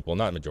lot of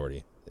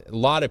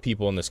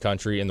people in this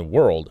country, in the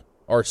world,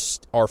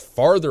 are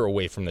farther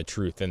away from the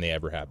truth than they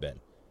ever have been.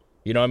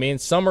 You know what I mean?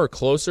 Some are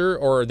closer,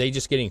 or are they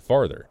just getting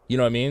farther? You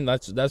know what I mean?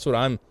 That's what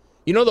I'm.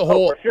 The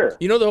whole. For sure.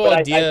 The whole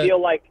idea. I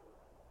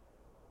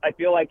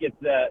feel like it's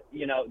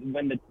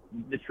when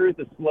the truth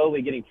is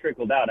slowly getting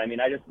trickled out. I mean,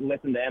 I just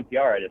listened to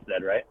NPR. I just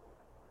said, right,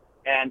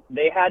 and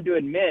they had to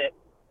admit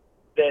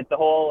that the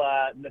whole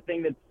the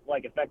thing that's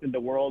like affected the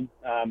world.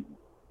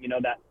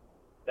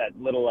 That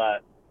little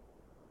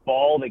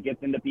ball that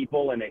gets into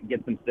people and it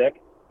gets them sick.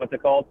 What's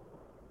it called?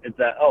 It's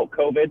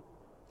COVID.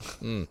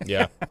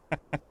 Yeah.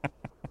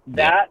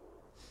 That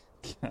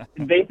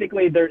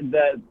basically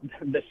the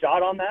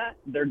shot on that,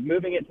 they're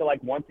moving it to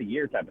like once a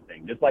year type of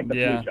thing, just like the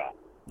flu shot.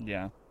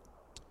 Yeah.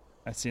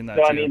 I've seen that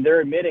too. I mean,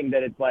 they're admitting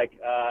that it's like,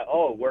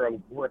 we're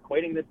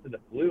equating this to the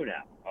flu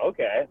now.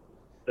 Okay.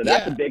 So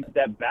that's a big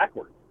step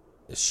backwards.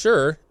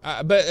 Sure.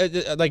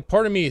 But like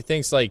part of me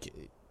thinks like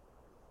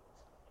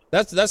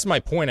that's my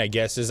point, I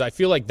guess, is I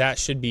feel like that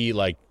should be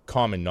like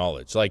common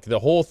knowledge. Like the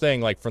whole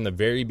thing, like from the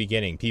very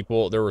beginning,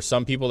 there were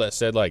some people that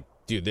said like,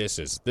 dude, this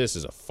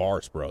is a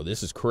farce, bro.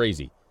 This is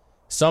crazy.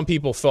 Some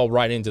people fell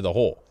right into the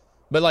hole.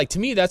 But like, to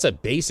me, that's a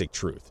basic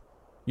truth.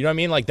 You know what I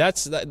mean? Like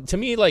to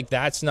me, like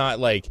that's not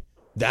like,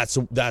 that's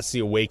the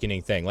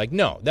awakening thing. Like,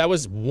 no, that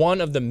was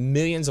one of the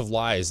millions of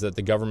lies that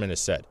the government has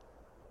said.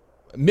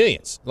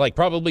 Millions, like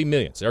probably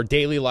millions. Our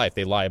daily life,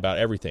 they lie about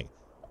everything.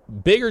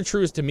 Bigger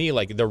truths to me,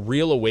 like the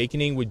real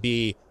awakening would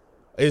be,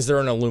 is there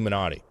an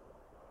Illuminati?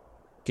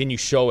 Can you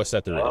show us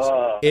that there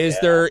is?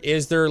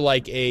 Is there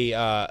like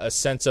a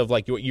sense of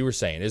like what you were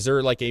saying? Is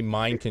there like a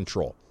mind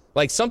control?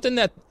 Like something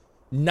that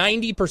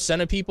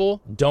 90% of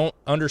people don't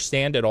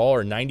understand at all,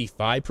 or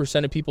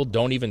 95% of people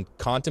don't even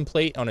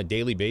contemplate on a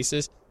daily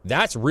basis?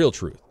 That's real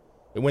truth.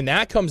 And when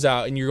that comes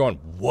out and you're going,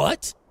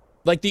 what?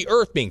 Like the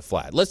earth being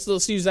flat. Let's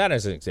use that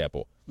as an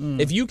example.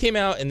 If you came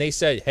out and they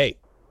said, hey,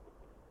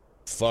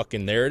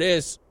 fucking there it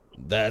is.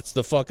 That's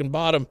the fucking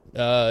bottom.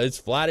 It's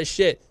flat as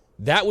shit.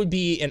 That would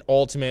be an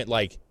ultimate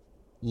like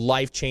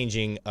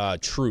life-changing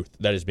truth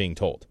that is being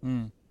told.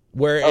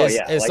 Whereas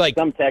it's like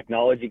some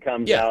technology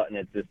comes out and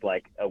it's just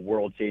like a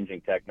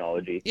world-changing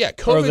technology. Yeah,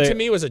 COVID to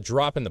me was a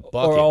drop in the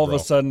bucket. Or all of a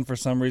sudden, for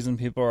some reason,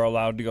 people are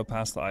allowed to go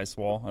past the ice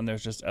wall, and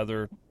there's just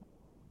other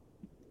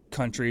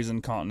countries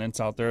and continents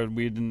out there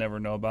we didn't never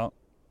know about.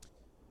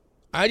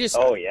 That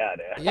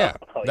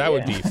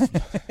would be.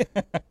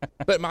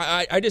 But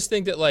I just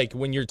think that like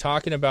when you're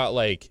talking about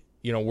like,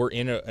 we're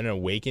in an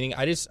awakening,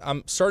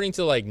 I'm starting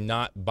to like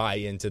not buy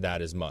into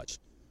that as much.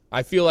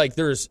 I feel like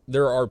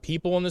there are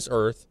people on this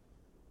earth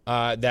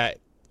that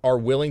are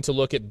willing to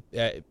look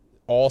at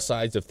all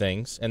sides of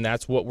things, and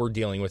that's what we're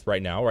dealing with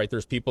right now, right?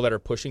 There's people that are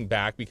pushing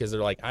back because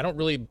they're like, I don't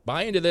really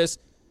buy into this.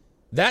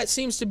 That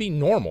seems to be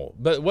normal.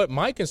 But what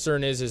my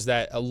concern is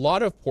that a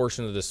lot of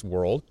portion of this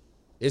world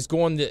is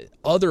going the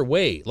other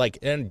way. Like,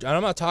 and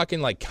I'm not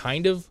talking like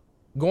kind of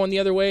going the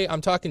other way.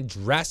 I'm talking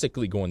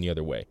drastically going the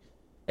other way.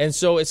 And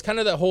so it's kind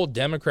of that whole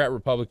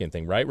Democrat-Republican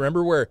thing, right?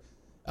 Remember where,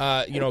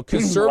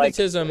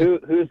 conservatism.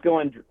 Like who's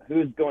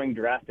going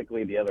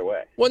drastically the other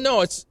way? Well,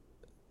 no, it's.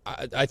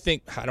 I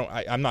think I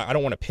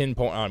don't want to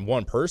pinpoint on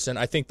one person.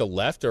 I think the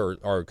left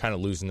are kind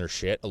of losing their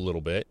shit a little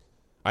bit.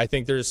 I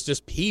think there's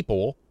just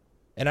people,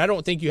 and I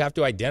don't think you have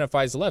to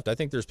identify as the left. I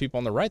think there's people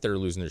on the right that are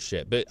losing their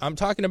shit. But I'm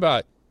talking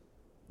about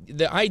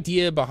the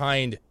idea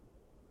behind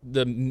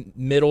the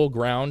middle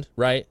ground,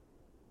 right?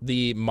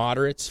 The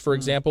moderates, for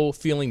example,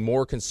 feeling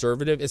more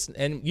conservative.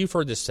 And you've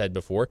heard this said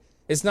before.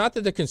 It's not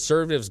that the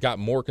conservatives got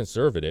more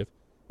conservative.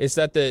 It's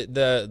that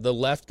the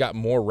left got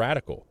more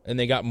radical and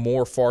they got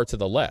more far to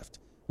the left,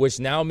 which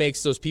now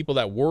makes those people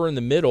that were in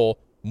the middle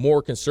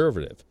more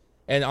conservative.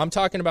 And I'm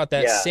talking about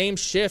that same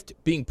shift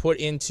being put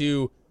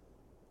into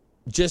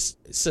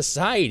just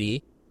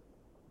society,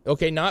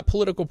 okay, not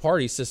political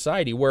parties,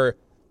 society, where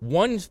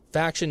one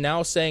faction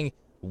now saying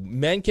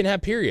men can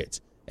have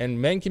periods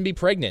and men can be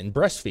pregnant and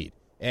breastfeed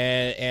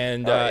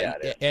and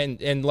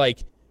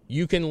like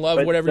you can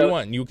love whatever you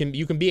want. You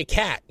can be a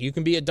cat, you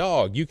can be a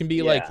dog, you can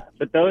be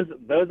But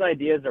those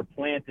ideas are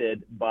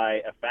planted by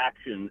a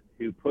faction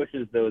who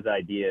pushes those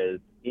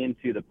ideas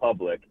into the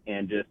public,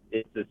 and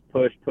it's just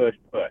push,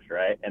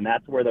 right? And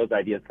that's where those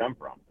ideas come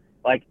from.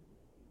 Like,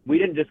 we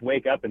didn't just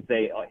wake up and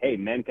say, oh, hey,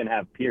 men can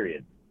have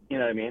periods. You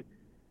know what I mean?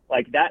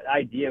 Like, that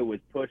idea was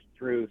pushed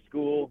through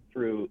school,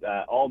 through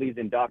all these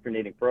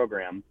indoctrinating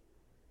programs.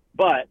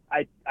 But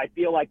I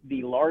feel like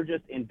the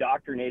largest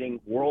indoctrinating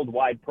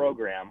worldwide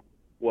program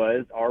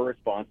was our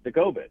response to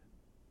COVID,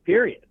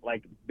 period.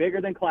 Like, bigger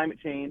than climate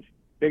change,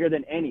 bigger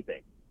than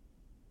anything.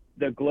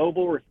 The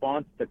global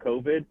response to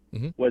COVID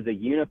was a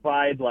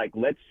unified, like,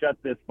 let's shut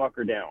this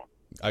fucker down.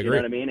 I agree. You know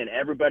what I mean? And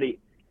everybody,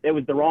 it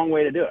was the wrong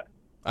way to do it.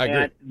 I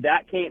agree.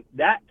 And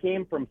that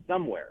came from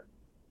somewhere.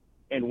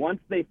 And once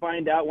the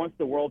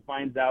world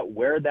finds out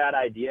where that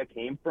idea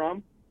came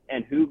from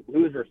and who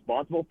is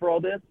responsible for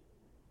all this,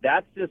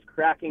 that's just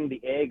cracking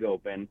the egg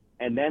open,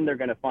 and then they're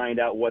going to find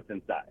out what's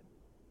inside.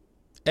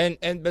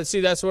 But see,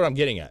 that's what I'm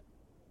getting at.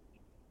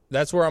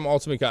 That's where I'm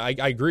ultimately.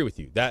 I agree with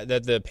you that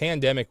the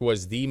pandemic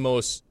was the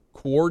most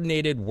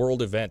coordinated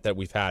world event that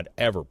we've had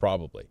ever,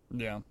 probably.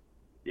 Yeah.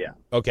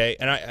 Okay,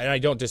 and I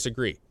don't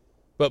disagree,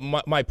 but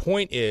my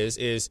point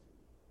is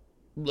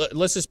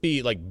let's just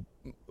be like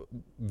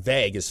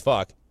vague as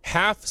fuck.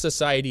 Half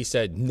society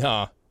said,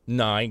 nah,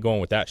 I ain't going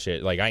with that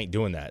shit. Like, I ain't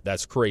doing that.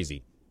 That's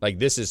crazy. Like,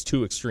 this is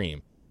too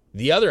extreme.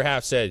 The other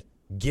half said,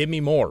 give me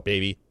more,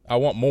 baby. I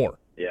want more.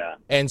 Yeah.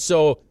 And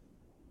so,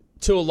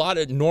 to a lot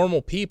of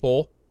normal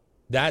people,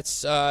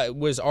 that's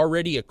was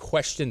already a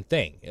question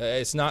thing.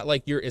 It's not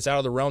like it's out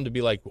of the realm to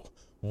be like,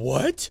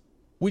 what?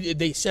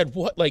 They said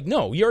what? Like,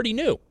 no, we already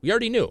knew.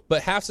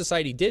 But half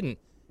society didn't.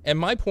 And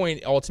my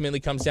point ultimately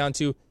comes down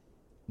to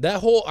that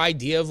whole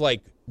idea of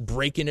like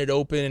breaking it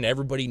open and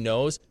everybody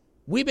knows.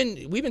 We've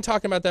been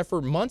talking about that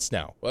for months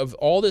now. Of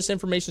all this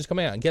information's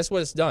coming out, and guess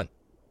what it's done?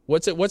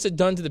 What's it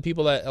done to the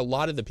people a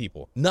lot of the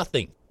people?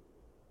 Nothing.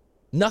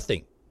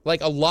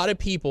 Like, a lot of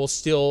people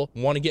still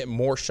want to get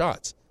more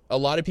shots. A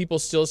lot of people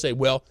still say,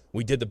 well,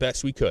 we did the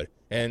best we could.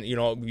 And,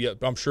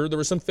 I'm sure there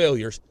were some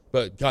failures,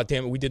 but God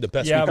damn it, we did the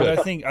best we could. Yeah, but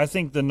I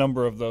think the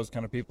number of those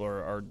kind of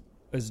people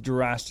is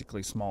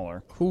drastically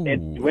smaller. Ooh.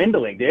 It's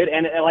dwindling, dude.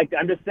 And like,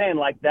 I'm just saying,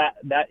 like,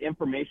 that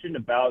information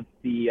about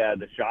the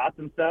shots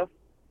and stuff,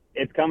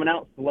 it's coming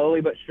out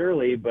slowly but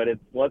surely, but it's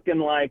looking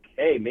like,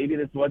 hey, maybe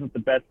this wasn't the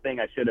best thing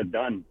I should have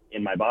done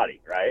in my body,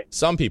 right?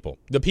 Some people.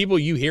 The people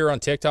you hear on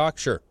TikTok,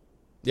 sure.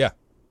 Yeah.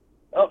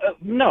 Oh,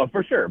 no,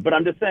 for sure. But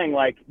I'm just saying,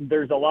 like,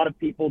 there's a lot of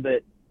people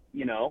that,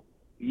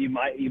 you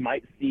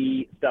might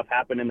see stuff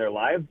happen in their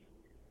lives.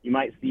 You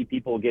might see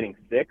people getting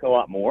sick a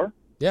lot more.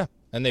 Yeah,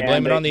 and they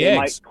blame it on the eggs.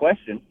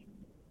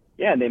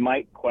 They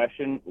might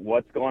question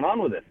what's going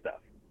on with this stuff.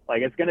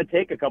 Like, it's going to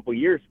take a couple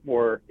years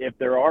for, if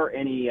there are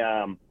any,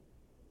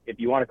 if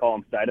you want to call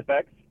them side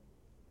effects,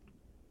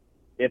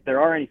 if there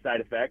are any side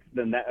effects,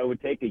 then it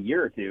would take a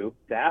year or two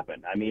to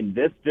happen. I mean,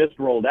 this just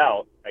rolled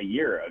out a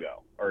year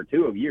ago or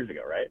 2 years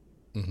ago, right?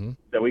 Mm-hmm.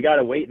 So we got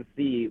to wait and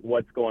see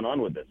what's going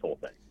on with this whole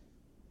thing.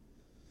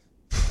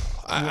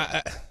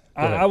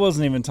 I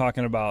wasn't even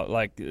talking about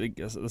like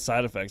the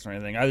side effects or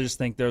anything. I just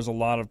think there's a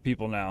lot of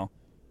people now,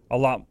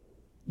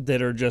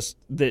 that are just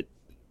that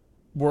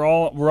we're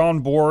on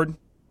board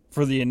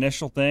for the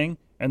initial thing,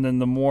 and then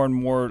the more and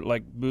more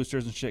like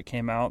boosters and shit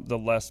came out, the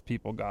less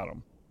people got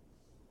them.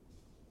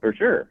 For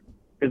sure.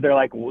 Because they're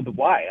like, well,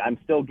 why? I'm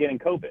still getting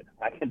COVID.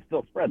 I can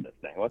still spread this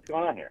thing. What's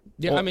going on here?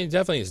 Yeah, I mean,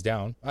 definitely it's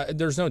down.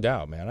 There's no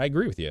doubt, man. I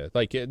agree with you.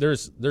 Like,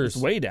 there's it's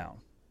way down.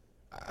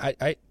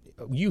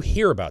 You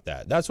hear about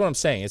that. That's what I'm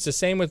saying. It's the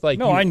same with like.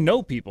 No, I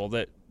know people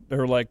that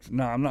are like,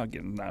 no, I'm not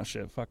getting that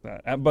shit. Fuck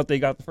that. But they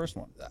got the first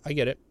one. I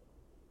get it.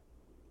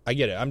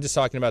 I'm just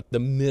talking about the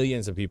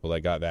millions of people that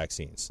got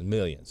vaccines.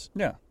 Millions.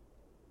 Yeah.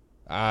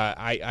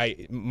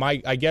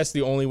 I guess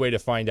the only way to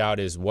find out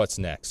is what's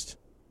next.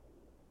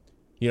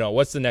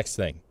 What's the next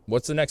thing?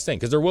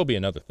 Because there will be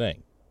another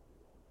thing.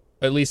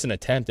 at least an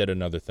attempt at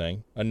another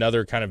thing,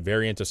 another kind of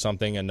variant of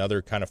something,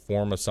 another kind of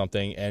form of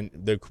something. And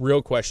the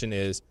real question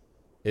is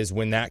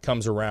when that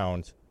comes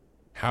around,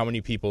 how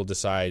many people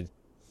decide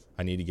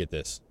I need to get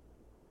this?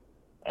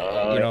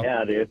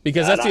 Yeah, dude.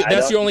 Because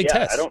that's your only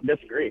test. I don't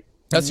disagree.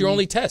 That's your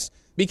only test.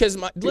 Because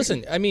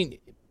listen, I mean,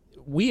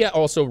 we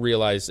also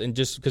realize, and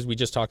just because we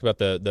just talked about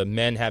the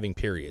men having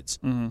periods,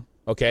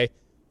 okay?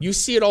 You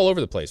see it all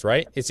over the place,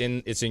 right? It's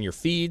in your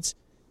feeds.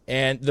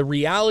 And the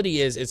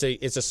reality is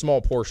it's a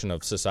small portion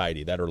of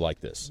society that are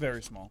like this.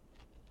 Very small.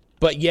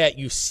 But yet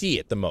you see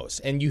it the most.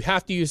 And you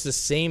have to use the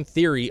same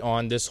theory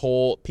on this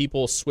whole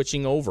people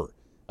switching over.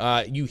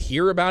 You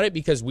hear about it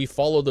because we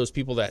follow those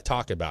people that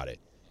talk about it.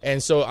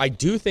 And so I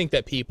do think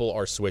that people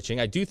are switching.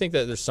 I do think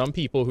that there's some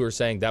people who are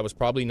saying that was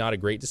probably not a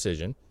great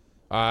decision.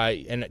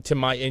 And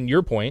in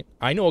your point,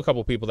 I know a couple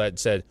of people that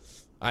said,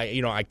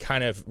 I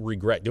kind of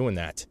regret doing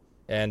that.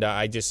 And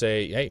I just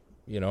say, hey,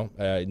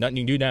 nothing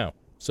you can do now.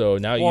 So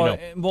now you know.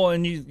 Well,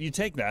 and you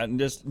take that, and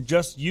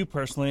just you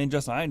personally, and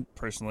just I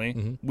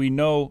personally, we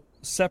know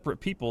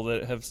separate people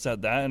that have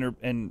said that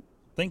and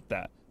think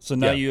that. So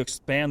now you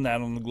expand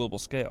that on the global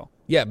scale.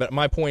 Yeah, but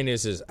my point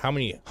is how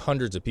many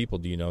hundreds of people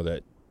do you know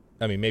that?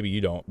 I mean, maybe you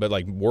don't, but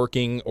like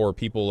working or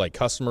people like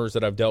customers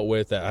that I've dealt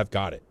with that have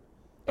got it.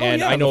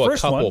 And I know a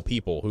couple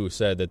people who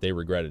said that they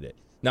regretted it.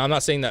 Now, I'm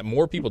not saying that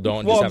more people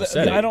don't. Just haven't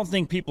said it. I don't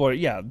think people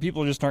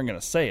just aren't going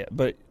to say it,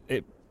 but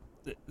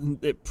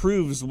it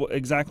proves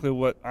exactly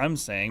what I'm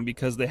saying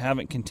because they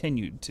haven't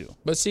continued to.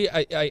 But see,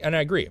 I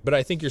agree, but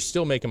I think you're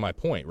still making my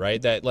point,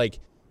 right? That like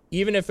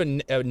even if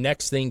a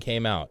next thing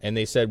came out and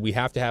they said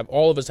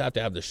all of us have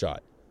to have the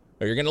shot,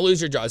 or you're going to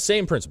lose your job,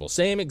 same principle,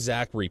 same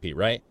exact repeat,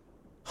 right?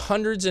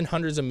 Hundreds and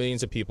hundreds of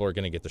millions of people are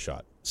going to get the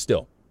shot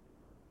still.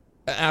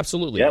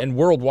 Absolutely. Yep. And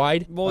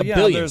worldwide,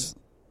 billions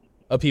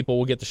of people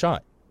will get the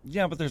shot.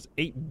 Yeah, but there's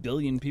 8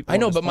 billion people. I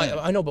know,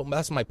 but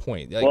that's my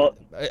point. Like, well,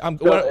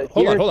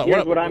 hold on.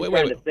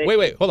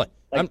 Wait, hold on.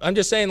 Like, I'm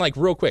just saying, like,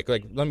 real quick.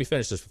 Like, let me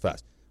finish this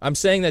fast. I'm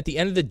saying that at the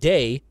end of the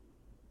day,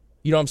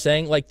 you know what I'm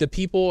saying? Like, the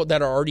people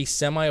that are already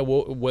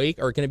semi-awake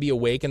are going to be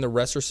awake, and the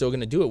rest are still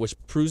going to do it, which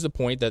proves the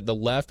point that the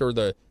left or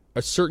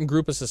a certain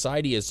group of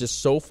society is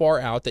just so far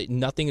out that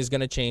nothing is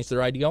going to change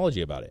their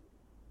ideology about it.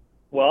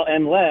 Well,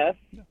 unless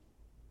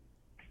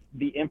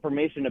the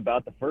information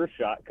about the first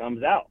shot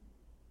comes out.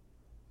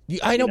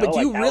 I know, but do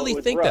you really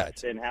think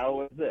that? And how it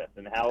was this,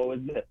 and how it was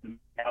this, and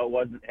how it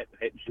wasn't.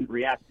 It shouldn't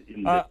react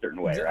in this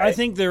certain way, right? I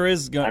think there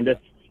is going.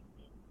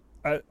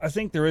 I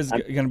think there is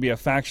going to be a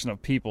faction of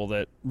people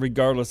that,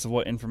 regardless of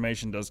what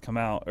information does come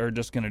out, are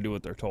just going to do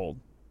what they're told.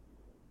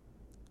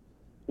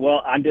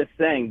 Well, I'm just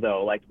saying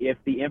though, like if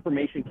the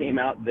information came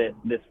out that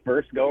this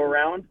first go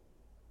around,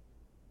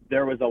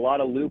 there was a lot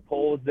of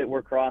loopholes that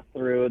were crossed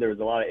through. There was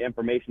a lot of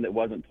information that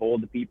wasn't told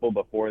to people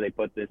before they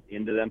put this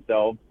into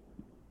themselves.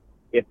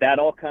 If that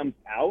all comes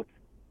out,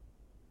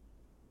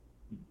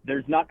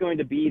 there's not going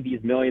to be these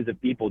millions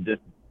of people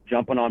just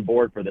jumping on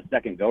board for the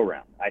second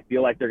go-round. I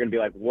feel like they're going to be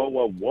like,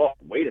 whoa,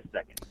 wait a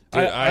second.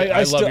 Dude,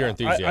 I love your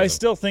enthusiasm. I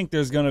still think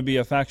there's going to be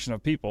a faction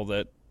of people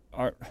that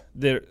aren't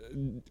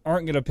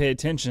going to pay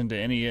attention to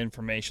any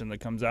information that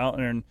comes out,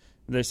 and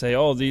they say,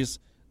 oh, the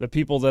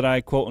people that I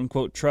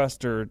quote-unquote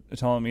trust are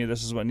telling me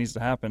this is what needs to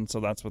happen,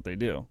 so that's what they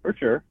do. For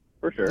sure.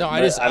 No,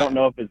 I don't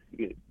know if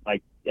it's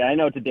like, yeah, I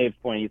know to Dave's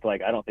point, he's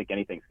like, I don't think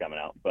anything's coming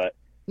out, but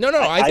no,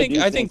 I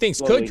think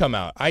things could come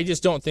out. I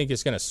just don't think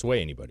it's going to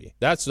sway anybody.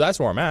 That's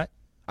where I'm at.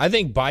 I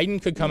think Biden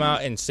could come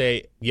out and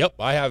say, "Yep,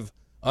 I have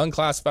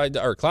unclassified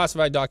or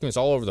classified documents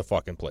all over the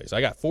fucking place.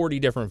 I got 40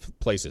 different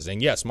places,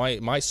 and yes,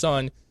 my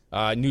son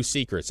knew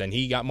secrets, and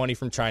he got money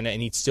from China, and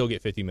he'd still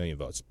get 50 million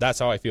votes." That's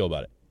how I feel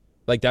about it.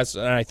 Like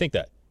and I think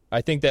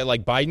that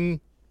like Biden,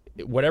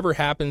 whatever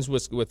happens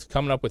with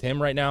coming up with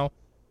him right now,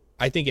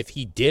 I think if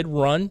he did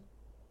run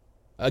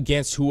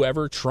against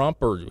whoever, Trump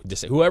or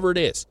whoever it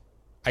is,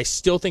 I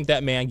still think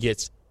that man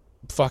gets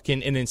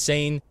fucking an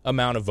insane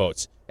amount of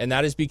votes. And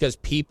that is because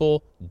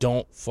people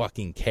don't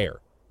fucking care.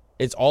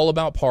 It's all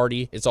about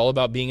party. It's all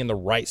about being in the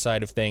right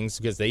side of things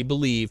because they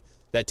believe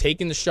that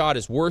taking the shot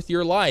is worth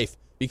your life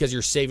because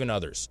you're saving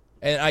others.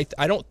 And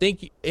I don't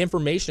think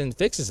information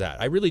fixes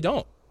that. I really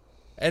don't.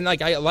 And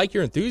like I like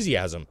your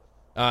enthusiasm.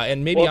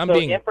 And maybe I'm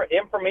being...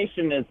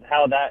 Information is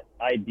how that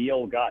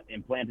ideal got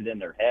implanted in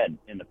their head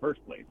in the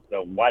first place.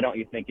 So why don't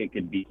you think it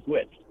could be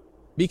switched?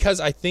 Because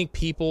I think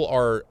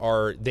people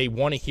they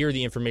want to hear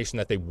the information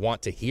that they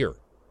want to hear.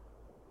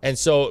 And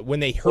so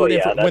when they heard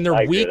when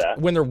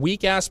they're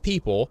weak ass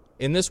people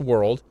in this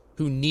world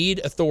who need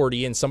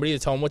authority and somebody to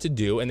tell them what to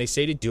do, and they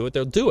say to do it,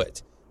 they'll do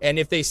it. And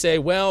if they say,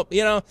 well,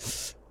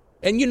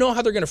 and you know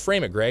how they're going to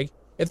frame it, Greg.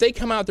 If they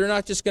come out, they're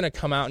not just going to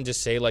come out and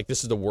just say like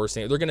this is the worst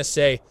thing. They're going to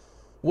say,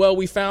 well,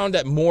 we found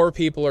that more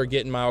people are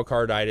getting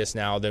myocarditis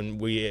now than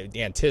we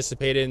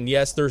anticipated. And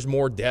yes, there's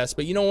more deaths,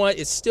 but you know what?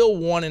 It's still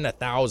 1 in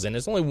 1,000.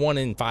 It's only 1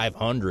 in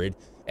 500.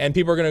 And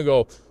people are going to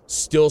go,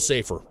 still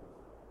safer.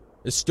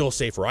 It's still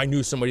safer. I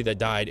knew somebody that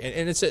died.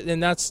 And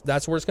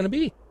that's where it's going to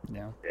be.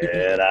 Yeah.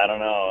 And I don't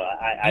know.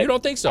 You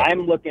don't think so?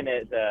 I'm looking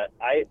at,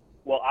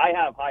 Well, I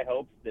have high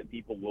hopes that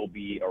people will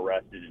be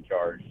arrested and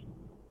charged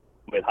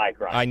with high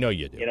crime. I know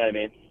you do. You know what I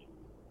mean?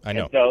 I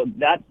know. And so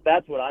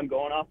that's what I'm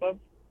going off of.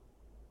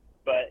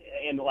 But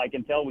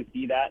until we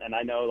see that, and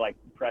I know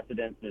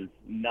precedence has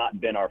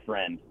not been our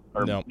friend,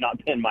 or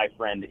not been my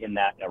friend in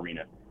that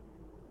arena.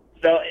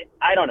 So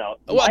I don't know.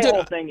 Well, my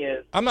whole thing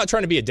is, I'm not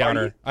trying to be a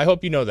downer. I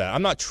hope you know that.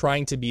 I'm not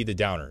trying to be the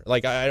downer.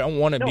 I don't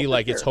want to be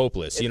it's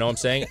hopeless. You know what I'm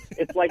saying?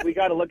 It's we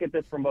got to look at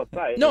this from both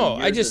sides. No,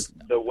 I just is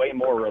the way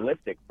more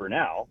realistic for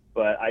now.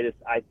 But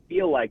I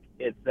feel like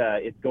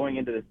it's going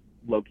into this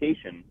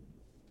location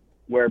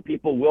where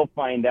people will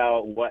find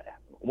out what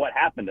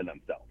happened to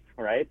themselves.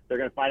 Right? They're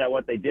going to find out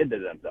what they did to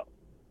themselves.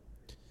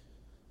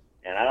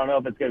 And I don't know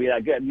if it's going to be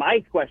that good.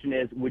 My question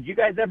is, would you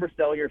guys ever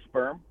sell your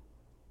sperm?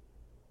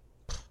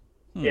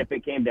 If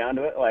it came down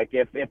to it,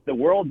 if the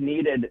world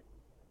needed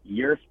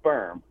your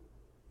sperm,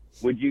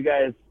 would you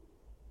guys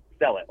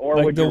sell it,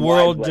 or would the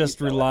world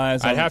just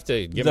relies? I'd have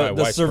to give my wife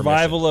the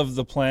survival permission. of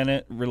the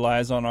planet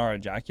relies on our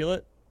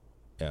ejaculate.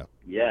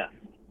 Yeah.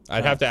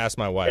 I'd have to ask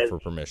my wife for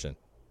permission.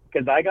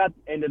 Because I got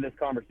into this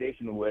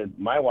conversation with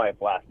my wife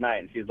last night,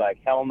 and she's like,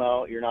 "Hell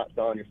no, you're not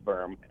selling your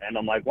sperm." And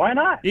I'm like, "Why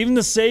not?" Even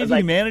to save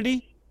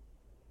humanity.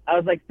 I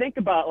was like, think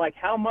about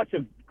how much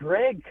of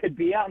Greg could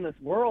be out in this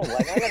world.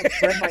 I got to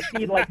spread my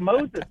seed like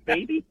Moses,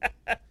 baby.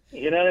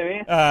 You know what I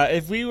mean?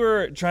 If we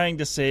were trying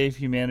to save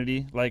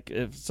humanity,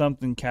 if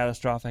something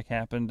catastrophic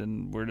happened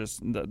and we're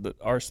just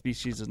our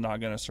species is not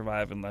going to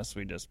survive unless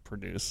we just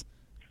produce,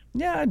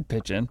 I'd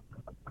pitch in.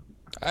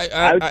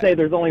 I would say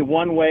there's only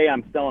one way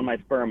I'm selling my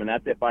sperm, and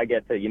that's if I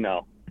get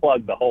to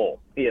plug the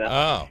hole.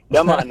 Oh,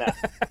 come on now.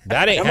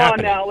 That ain't come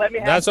happening. on now. Let me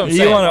have. That's what I'm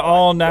saying. You want it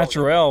all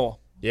natural.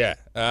 Yeah.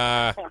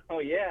 Oh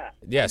yeah.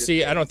 Yeah.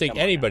 See, I don't think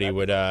anybody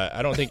would.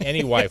 I don't think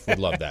any wife would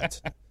love that.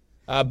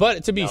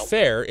 But to be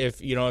fair, if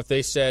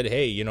they said,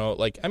 hey,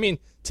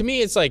 to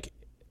me, it's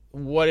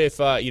what if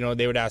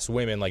they would ask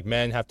women,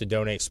 men have to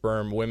donate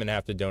sperm, women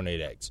have to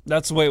donate eggs.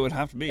 That's the way it would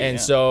have to be.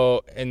 And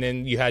so, and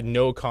then you had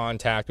no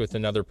contact with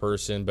another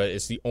person, but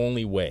it's the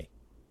only way.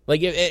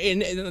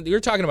 And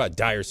you're talking about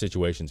dire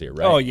situations here,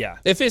 right? Oh yeah.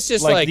 If it's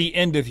just the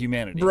end of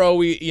humanity, bro,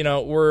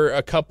 we're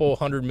a couple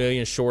 100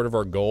 million short of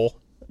our goal.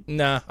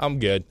 Nah, I'm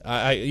good.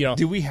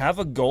 Do we have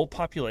a goal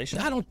population?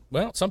 I don't.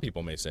 Well, some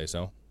people may say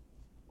so.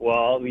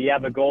 Well, we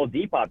have a goal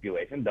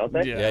depopulation, don't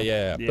they?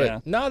 Yeah.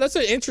 But no, that's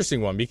an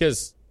interesting one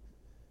because,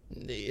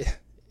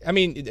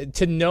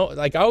 to know,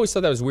 I always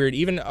thought that was weird,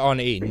 even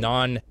on a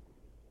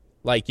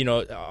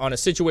on a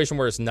situation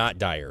where it's not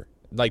dire,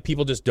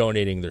 people just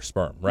donating their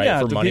sperm, right?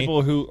 Yeah, for to money.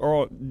 People who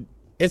are.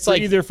 It's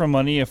either for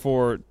money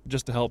or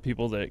just to help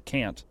people that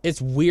can't.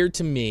 It's weird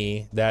to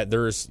me that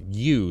there's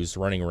yous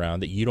running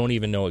around that you don't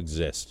even know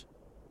exist.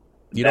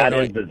 That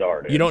is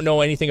bizarre. Dude. You don't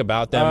know anything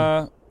about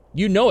them.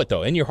 You know it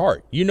though in your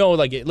heart.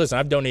 Listen,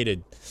 I've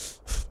donated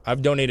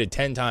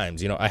 10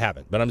 times. I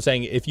haven't, but I'm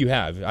saying if you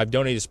have, I've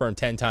donated sperm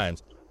 10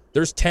 times.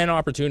 There's 10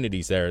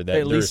 opportunities there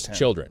that there's 10.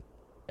 Children.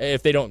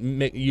 If they don't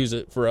use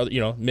it for other,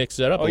 mix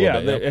it up. Oh yeah,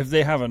 if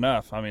they have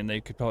enough,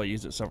 they could probably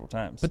use it several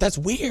times. But that's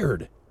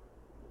weird.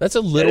 That's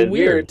a little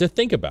weird to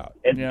think about.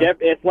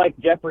 It's like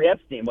Jeffrey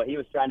Epstein, what he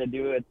was trying to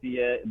do at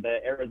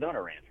the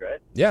Arizona ranch, right?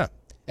 Yeah.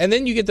 And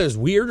then you get those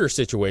weirder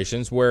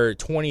situations where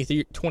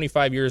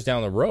 25 years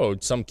down the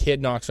road, some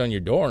kid knocks on your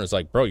door and is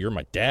like, bro, you're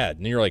my dad.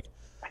 And you're like,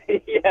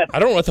 yes. I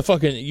don't know what the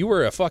fucking, you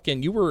were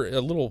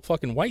a little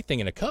fucking white thing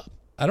in a cup.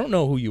 I don't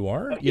know who you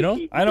are, I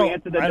don't.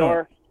 Answer the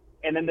door,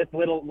 and then this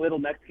little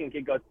Mexican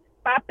kid goes,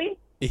 Papi?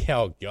 Yeah,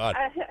 oh, God.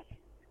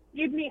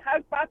 Give me a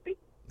hug, Papi?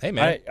 Hey,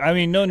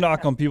 man. No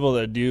knock on people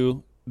that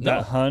do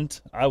that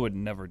hunt. I would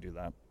never do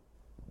that.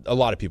 A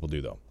lot of people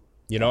do, though.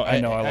 I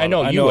know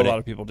a lot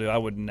of people do. I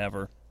would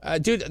never.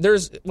 Dude,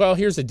 here's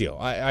the deal.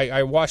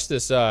 I watched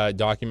this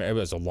document. It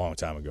was a long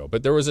time ago,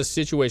 but there was a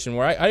situation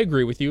where I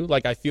agree with you.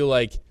 I feel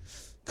like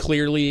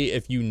clearly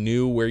if you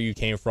knew where you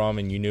came from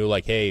and you knew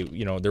hey,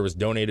 there was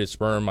donated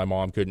sperm, my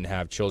mom couldn't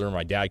have children,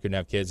 my dad couldn't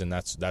have kids, and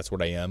that's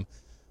what I am.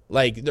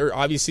 There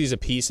obviously is a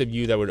piece of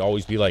you that would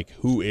always be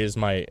who is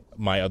my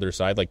other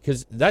side?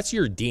 because that's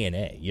your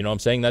DNA. You know what I'm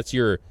saying? That's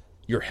your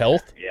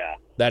health. Yeah.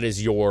 That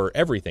is your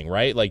everything,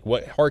 right?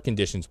 What heart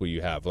conditions will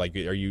you have? Are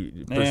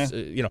you,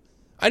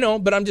 I know,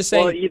 but I'm just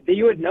saying. Well,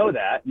 you would know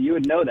that. You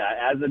would know that.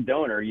 As a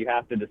donor, you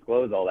have to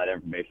disclose all that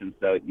information,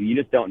 so you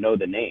just don't know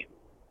the name.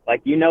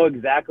 You know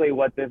exactly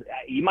what this.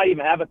 You might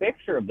even have a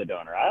picture of the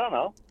donor. I don't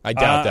know. I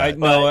doubt that.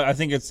 I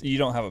think you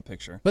don't have a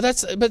picture. But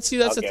see,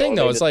 that's the thing,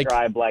 though. It's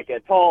describe a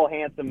tall,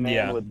 handsome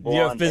man with blonde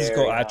you have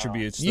physical hair,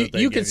 attributes.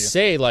 You could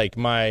say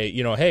my,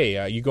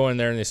 hey, you go in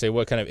there and they say,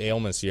 what kind of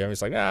ailments do you have?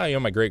 It's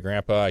my great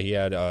grandpa, he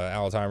had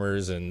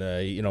Alzheimer's, and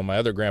my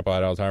other grandpa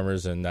had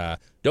Alzheimer's, and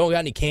don't got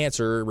any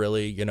cancer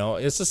really.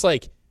 It's just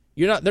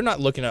they're not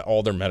looking at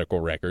all their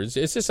medical records.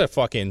 It's just a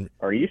fucking.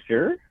 Are you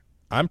sure?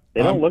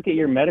 They don't look at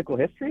your medical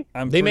history?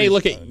 They may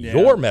look at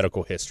your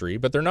medical history,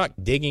 but they're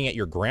not digging at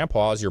your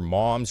grandpa's, your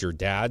mom's, your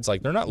dad's.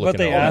 They're not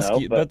looking at all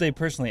that. But they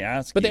personally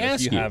ask you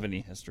if you have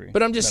any history.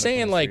 But I'm just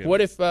saying, what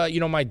if,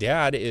 my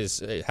dad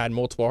had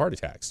multiple heart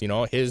attacks?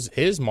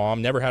 His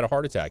mom never had a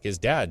heart attack. His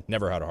dad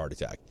never had a heart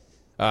attack.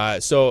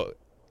 So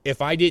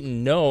if I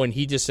didn't know, and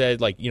he just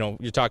said, like, you're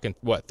talking,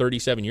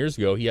 37 years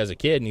ago, he has a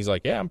kid, and he's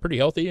like, yeah, I'm pretty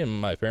healthy,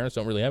 and my parents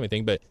don't really have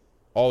anything, but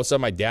all of a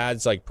sudden my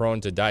dad's, like,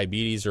 prone to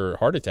diabetes or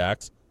heart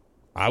attacks,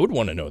 I would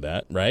want to know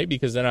that, right?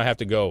 Because then I have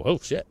to go, oh,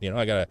 shit,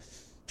 I got to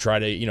try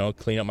to,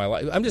 clean up my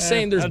life. I'm just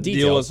saying there's details.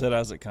 Deal with it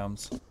as it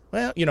comes.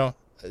 Well,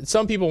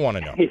 some people want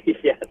to know.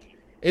 Yes.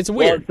 It's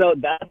weird. Well, so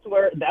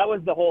that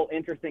was the whole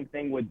interesting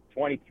thing with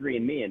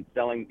 23andMe and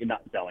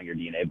not selling your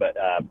DNA, but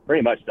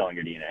pretty much selling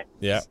your DNA.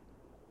 Yeah.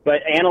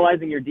 But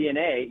analyzing your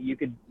DNA, you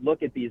could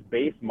look at these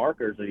base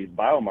markers or these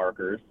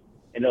biomarkers,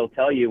 and it'll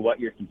tell you what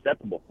you're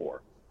susceptible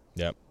for.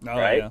 Yep.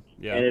 Right?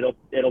 Yeah. And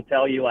it'll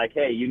tell you, like,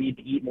 hey, you need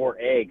to eat more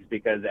eggs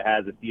because it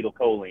has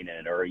acetylcholine in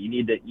it, or you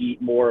need to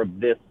eat more of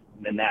this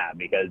than that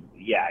because,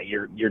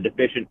 you're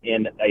deficient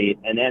in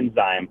an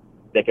enzyme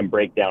that can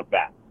break down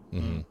fat.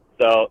 Mm-hmm.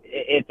 So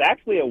it's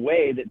actually a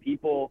way that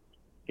people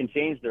can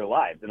change their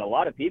lives. And a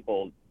lot of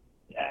people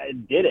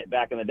did it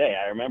back in the day.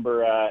 I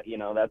remember,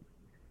 that's,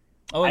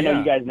 I know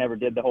you guys never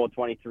did the whole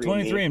 23andMe.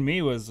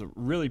 23andMe was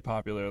really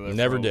popular there.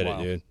 Never for a did while.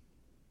 it, dude.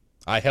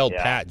 I held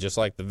pat just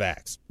like the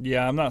vax.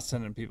 Yeah, I'm not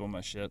sending people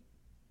my shit.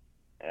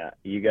 Yeah,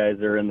 you guys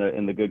are in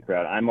the good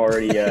crowd. I'm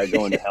already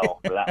going to hell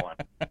for that one.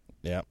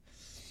 Yeah.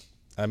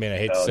 I mean, I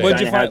hate to say What it.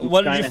 did you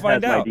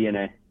find out? My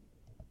DNA.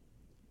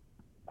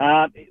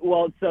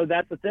 Well, so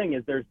that's the thing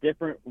is there's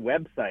different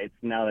websites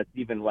now that's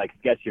even like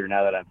sketchier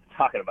now that I'm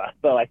talking about it.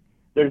 So like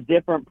there's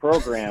different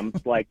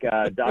programs like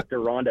Dr.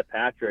 Rhonda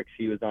Patrick,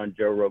 she was on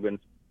Joe Rogan's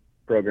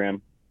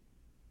program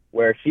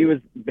where she was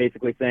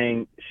basically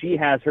saying she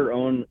has her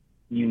own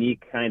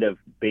unique kind of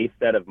base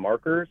set of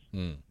markers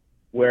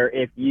where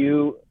if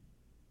you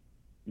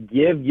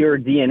give your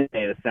DNA,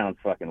 this sounds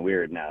fucking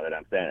weird now that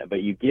I'm saying it,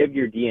 but you give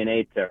your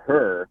DNA to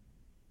her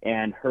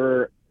and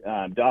her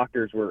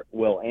doctors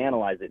will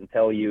analyze it and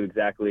tell you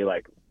exactly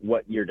like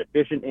what you're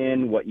deficient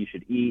in, what you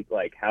should eat,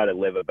 like how to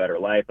live a better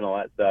life and all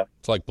that stuff.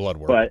 It's like blood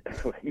work. But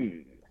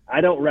I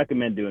don't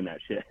recommend doing that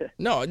shit.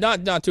 No,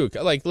 not too.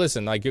 Like,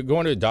 listen, like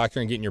going to a doctor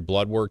and getting your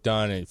blood work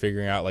done and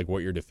figuring out like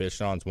what you're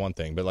deficient on is one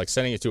thing, but like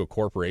sending it to a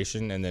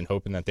corporation and then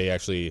hoping that they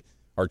actually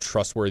are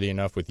trustworthy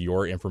enough with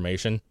your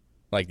information,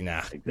 like, nah.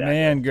 Exactly.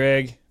 Man,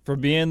 Greg, for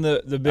being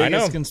the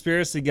biggest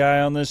conspiracy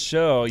guy on this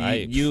show,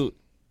 They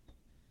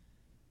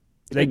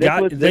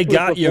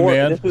got you,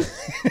 man.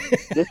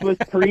 This was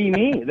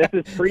pre-me. This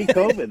is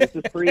pre-COVID. This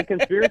is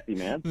pre-conspiracy,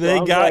 man. So they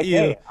got like, you.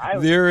 Hey,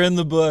 they're in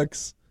the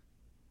books.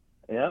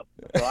 Yep.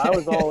 So I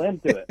was all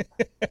into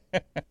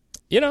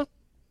it.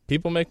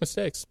 People make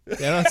mistakes.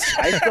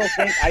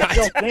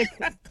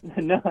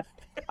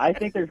 I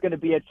think there's going to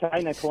be a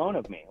China clone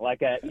of me,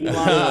 like a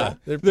Elon.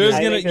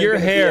 Your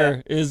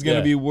hair is going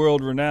to be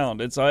world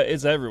renowned. It's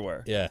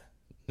everywhere. Yeah.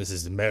 This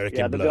is American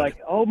they'll blood. be like,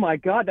 oh my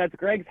God, that's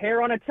Greg's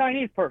hair on a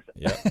Chinese person.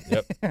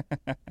 Yep.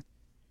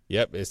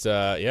 Yep. It's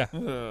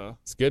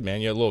it's good,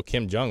 man. You have a little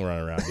Kim Jong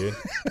running around, dude.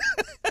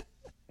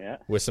 Yeah.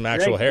 With some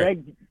actual hair.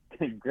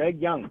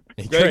 Greg Young.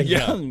 Greg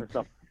Young.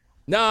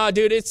 No,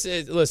 dude.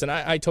 Listen.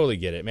 I totally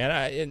get it, man.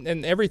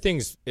 And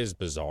everything is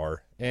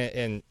bizarre,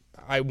 and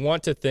I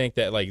want to think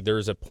that like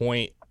there's a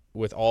point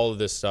with all of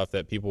this stuff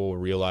that people will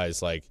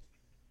realize like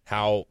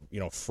how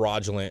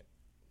fraudulent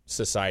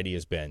society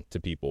has been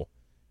to people.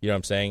 You know what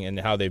I'm saying? And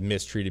how they've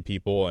mistreated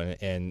people.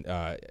 And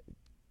I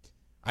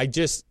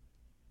just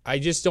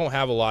don't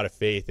have a lot of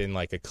faith in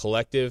like a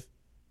collective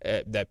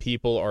that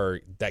people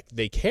that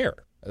they care.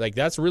 Like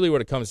that's really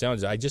what it comes down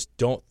to. I just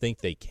don't think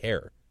they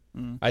care.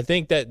 I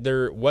think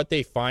that what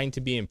they find to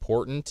be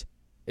important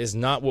is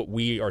not what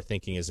we are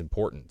thinking is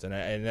important.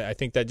 And I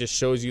think that just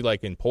shows you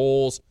like in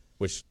polls,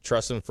 which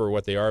trust them for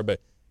what they are.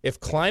 But if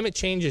climate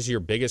change is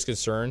your biggest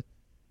concern,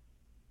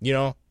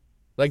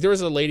 like there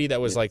was a lady that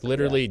was like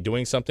literally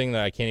doing something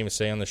that I can't even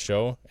say on the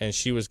show, and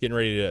she was getting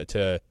ready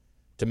to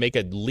make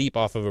a leap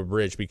off of a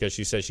bridge because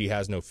she says she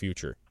has no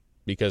future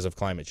because of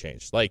climate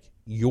change. Like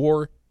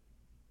you're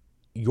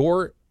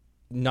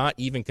not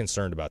even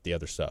concerned about the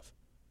other stuff.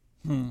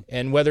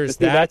 And whether it's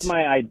that's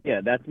my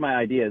idea. That's my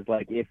idea is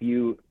like if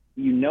you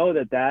know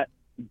that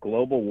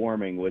global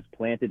warming was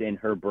planted in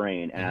her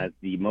brain as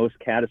the most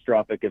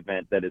catastrophic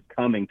event that is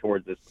coming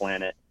towards this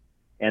planet.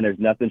 And there's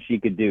nothing she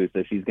could do,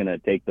 so she's going to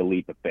take the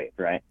leap of faith,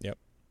 right? Yep.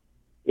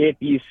 If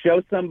you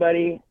show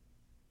somebody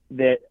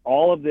that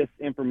all of this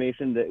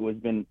information that was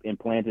been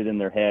implanted in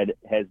their head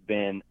has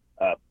been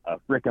a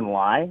freaking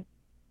lie,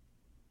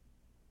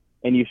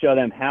 and you show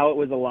them how it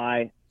was a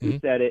lie, who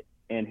said it,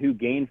 and who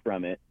gained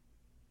from it,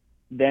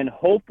 then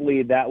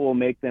hopefully that will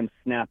make them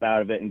snap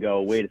out of it and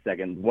go, wait a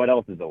second, what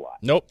else is a lie?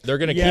 Nope, they're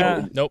going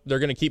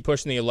to keep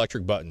pushing the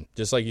electric button,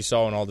 just like you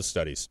saw in all the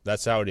studies.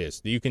 That's how it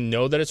is. You can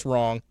know that it's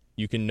wrong.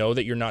 You can know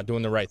that you're not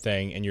doing the right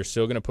thing, and you're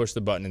still going to push the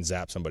button and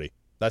zap somebody.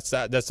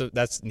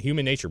 That's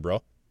human nature,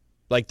 bro.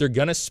 Like, they're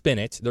going to spin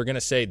it. They're going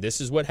to say, this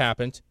is what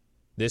happened.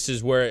 This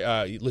is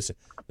where, listen,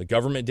 the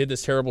government did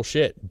this terrible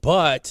shit,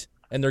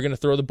 and they're going to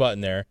throw the button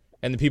there,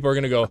 and the people are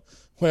going to go,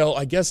 well,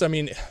 I guess,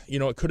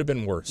 it could have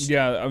been worse.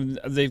 Yeah,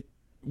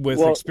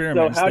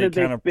 experiments, so they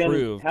kind of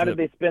proved. How did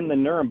they spin the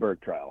Nuremberg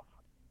trial?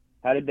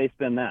 How did they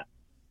spin that?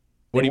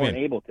 What do you weren't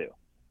mean? able to.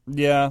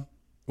 Yeah.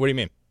 What do you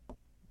mean?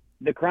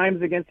 The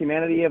crimes against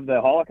humanity of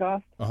the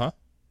Holocaust, Uh-huh.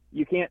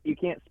 you can't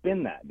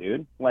spin that,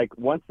 dude. Like,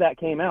 once that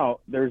came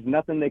out, there's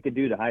nothing they could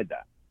do to hide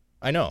that.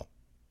 I know.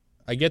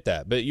 I get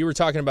that. But you were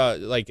talking about,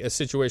 like, a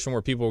situation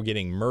where people were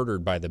getting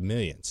murdered by the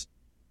millions.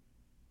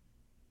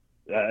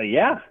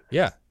 Yeah.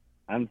 Yeah.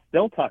 I'm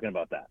still talking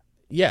about that.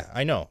 Yeah,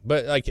 I know.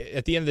 But, like,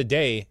 at the end of the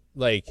day,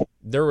 like,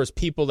 there was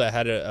people that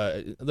had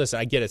listen,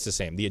 I get it's the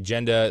same. The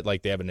agenda,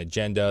 like, they have an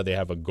agenda. They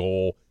have a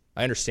goal.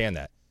 I understand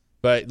that.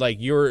 But, like,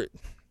 do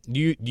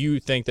you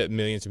think that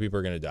millions of people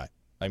are going to die?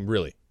 I'm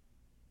really.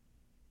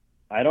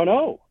 I don't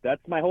know.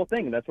 That's my whole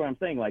thing. That's what I'm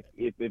saying. Like,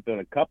 if in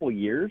a couple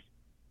years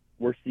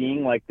we're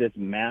seeing, like, this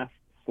mass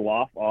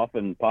slough off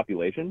in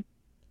population,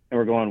 and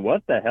we're going,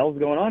 what the hell's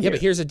going on here?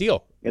 But here's the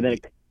deal. And then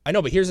I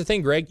know, but here's the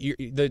thing, Greg.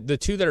 The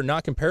two that are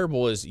not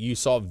comparable is you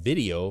saw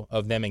video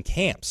of them in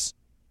camps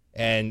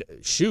and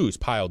shoes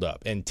piled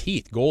up and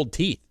gold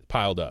teeth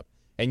piled up.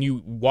 And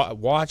you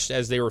watched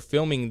as they were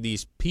filming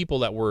these people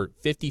that were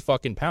 50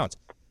 fucking pounds.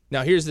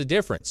 Now, here's the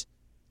difference.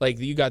 Like,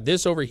 you got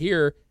this over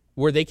here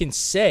where they can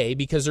say,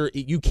 because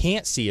you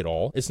can't see it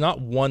all. It's not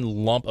one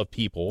lump of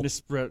people.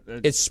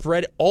 It's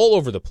spread all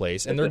over the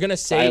place. And they're going to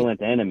say,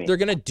 silent enemy. They're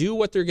going to do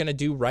what they're going to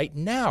do right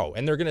now.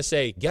 And they're going to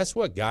say, guess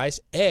what, guys?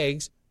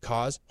 Eggs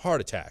cause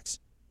heart attacks.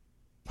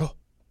 Oh.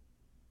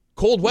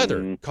 Cold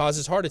weather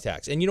causes heart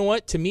attacks. And you know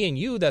what? To me and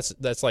you,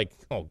 that's like,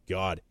 oh,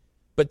 God.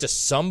 But to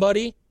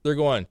somebody, they're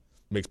going,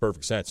 makes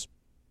perfect sense.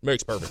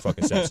 Makes perfect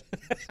fucking sense.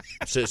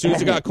 So as soon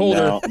as it got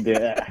colder,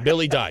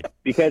 Billy died.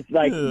 Because,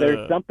 like,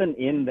 there's something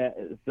in that.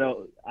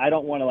 So I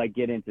don't want to, like,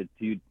 get into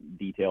too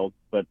detailed,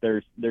 but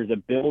there's a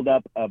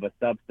buildup of a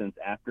substance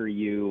after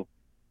you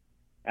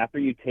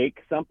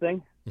take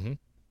something,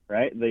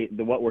 right?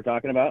 The what we're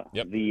talking about,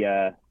 yep.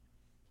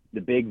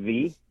 The big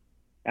V.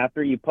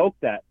 After you poke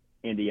that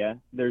India,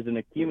 there's an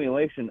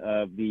accumulation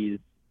of these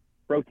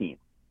proteins.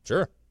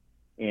 Sure.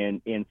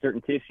 In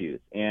certain tissues,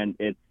 and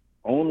it's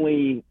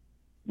only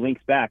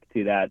links back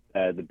to that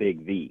the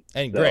big V.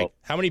 And Greg,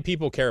 how many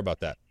people care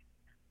about that?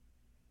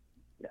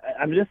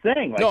 I'm just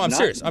saying. Like, no, I'm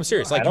serious.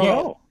 Like, I don't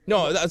know.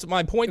 No, that's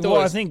my point. Though.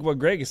 Well, I think what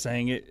Greg is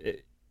saying,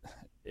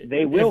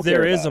 they will. If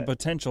there is a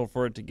potential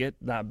for it to get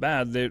that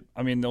bad,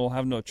 they'll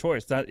have no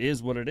choice. That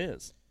is what it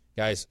is,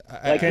 guys.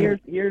 I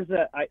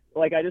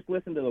just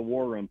listened to the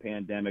War Room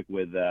Pandemic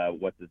with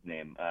what's his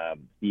name,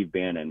 Steve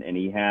Bannon, and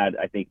he had,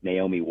 I think,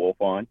 Naomi Wolf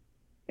on,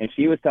 and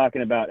she was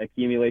talking about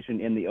accumulation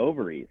in the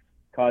ovaries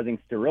causing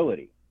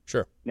sterility.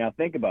 Sure. Now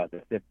think about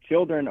this: if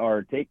children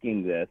are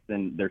taking this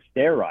and they're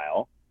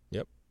sterile,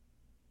 yep.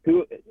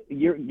 Who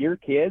your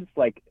kids?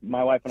 Like,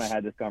 my wife and I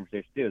had this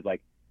conversation too. Is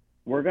like,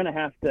 we're gonna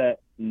have to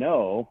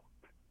know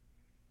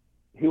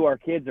who our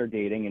kids are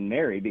dating and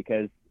marry,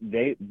 because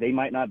they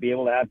might not be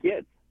able to have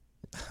kids.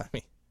 I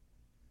mean,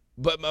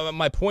 but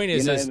my point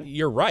is,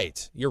 you're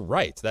right. You're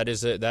right. That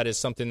is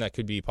something that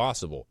could be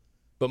possible.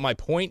 But my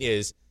point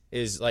is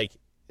like,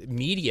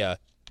 media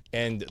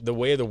and the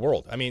way of the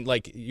world. I mean,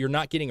 like, you're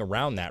not getting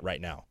around that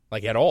right now,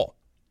 like, at all.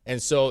 And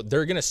so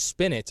they're going to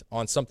spin it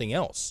on something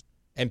else,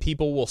 and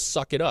people will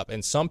suck it up.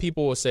 And some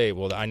people will say,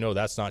 well, I know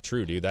that's not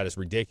true, dude. That is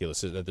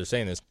ridiculous that they're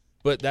saying this.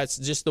 But that's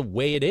just the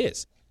way it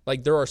is.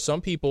 Like, there are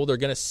some people, they're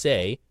going to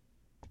say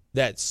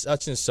that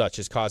such and such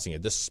is causing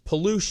it. This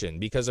pollution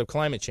because of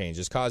climate change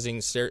is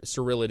causing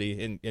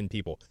sterility in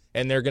people.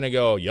 And they're going to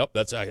go, yep,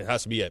 it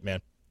has to be it,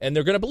 man. And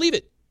they're going to believe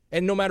it.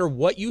 And no matter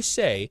what you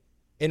say,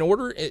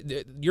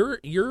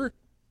 your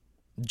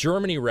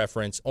Germany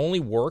reference only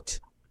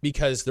worked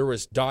because there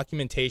was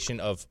documentation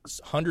of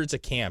hundreds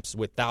of camps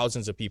with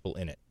thousands of people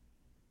in it.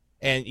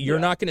 And you're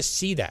not going to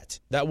see that.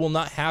 That will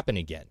not happen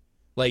again.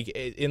 Like,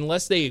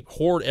 unless they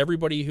hoard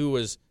everybody who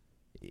was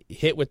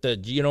hit with the,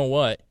 you know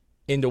what,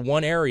 into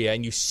one area,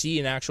 and you see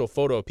an actual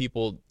photo of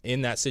people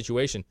in that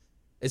situation,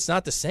 it's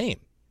not the same.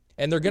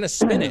 And they're going to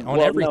spin it on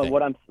everything.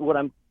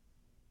 No,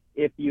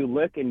 if you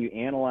look and you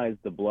analyze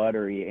the blood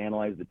or you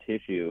analyze the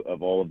tissue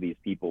of all of these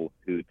people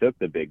who took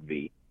the big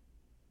V,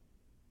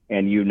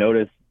 and you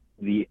notice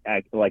the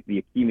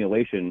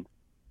accumulation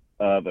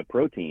of a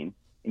protein,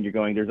 and you're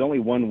going, there's only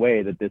one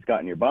way that this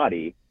got in your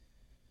body.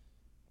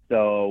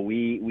 So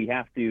we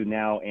have to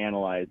now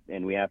analyze,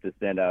 and we have to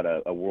send out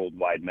a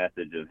worldwide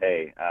message of,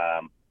 hey,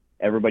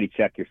 everybody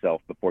check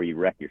yourself before you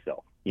wreck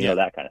yourself. You know,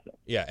 that kind of stuff.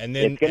 Yeah, and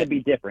then it's going to be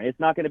different. It's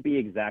not going to be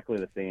exactly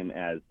the same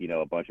as,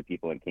 a bunch of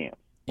people in camps.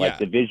 Like,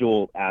 the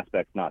visual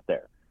aspect's not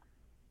there.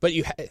 But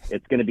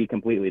it's going to be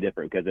completely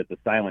different because it's a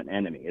silent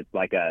enemy. It's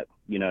like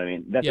you know what I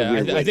mean? That's a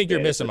weird way I think to you're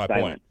say missing my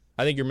silent. point.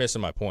 I think you're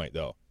missing my point,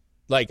 though.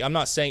 Like, I'm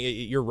not saying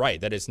you're right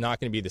that it's not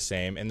going to be the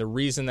same. And the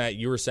reason that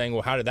you were saying,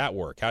 well, how did that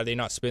work? How did they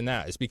not spin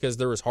that? It's because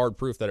there was hard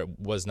proof that it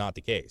was not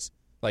the case.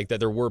 Like, that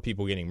there were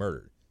people getting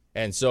murdered.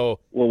 And so,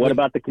 well, what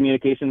about the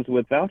communications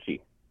with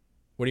Fauci?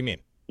 What do you mean?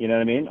 You know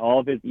what I mean? All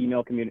of his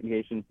email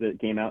communications that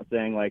came out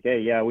saying, like, hey,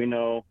 yeah, we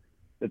know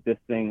that this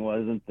thing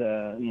wasn't,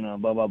 blah,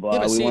 blah, blah.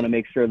 Yeah, we want to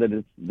make sure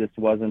that this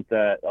wasn't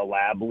a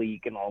lab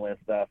leak and all this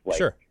stuff. Like,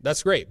 sure,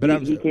 that's great.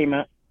 But he came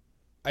out.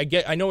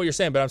 I know what you're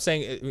saying, but I'm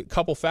saying a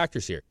couple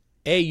factors here.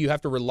 you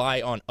have to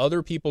rely on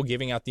other people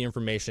giving out the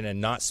information and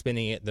not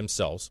spinning it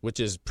themselves, which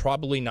is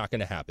probably not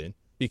going to happen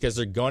because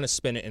they're going to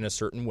spin it in a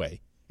certain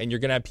way. And you're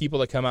going to have people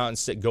that come out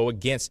and go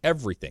against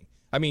everything.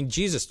 I mean,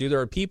 Jesus, dude, there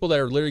are people that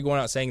are literally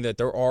going out saying that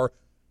there are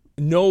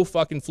no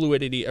fucking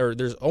fluidity, or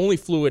there's only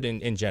fluid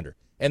in gender.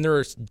 And there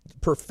are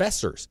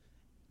professors,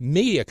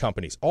 media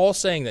companies, all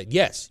saying that,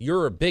 yes,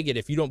 you're a bigot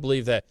if you don't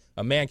believe that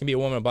a man can be a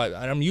woman. And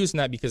I'm using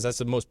that because that's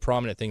the most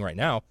prominent thing right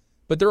now.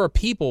 But there are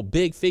people,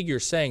 big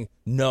figures, saying,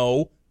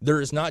 no, there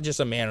is not just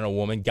a man and a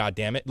woman, God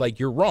damn it, like,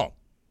 you're wrong.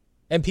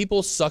 And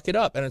people suck it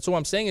up. And so what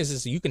I'm saying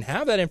is you can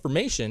have that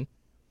information,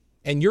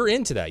 and you're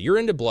into that. You're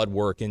into blood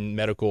work and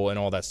medical and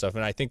all that stuff,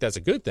 and I think that's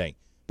a good thing.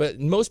 But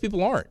most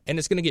people aren't, and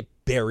it's going to get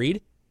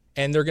buried,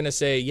 and they're going to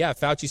say, yeah,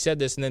 Fauci said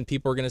this, and then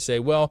people are going to say,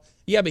 well,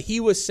 yeah, but he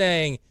was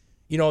saying,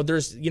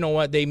 there's,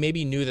 they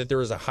maybe knew that there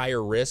was a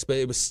higher risk, but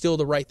it was still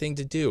the right thing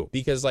to do.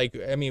 Because, look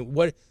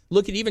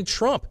at even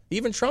Trump.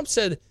 Even Trump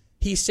said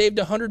he saved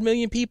 100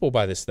 million people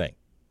by this thing.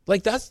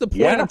 Like, that's the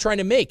point I'm trying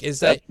to make,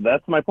 is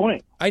that's my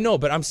point. I know,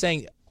 but I'm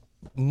saying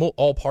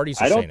all parties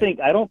are saying it.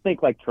 I don't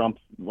think like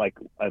Trump's like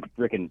a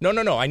freaking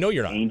No, I know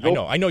you're not.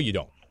 Angel. I know you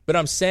don't. But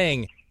I'm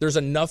saying there's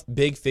enough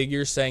big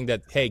figures saying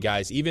that, hey,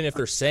 guys, even if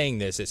they're saying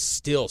this, it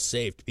still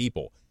saved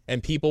people.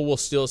 And people will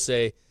still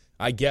say,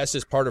 I guess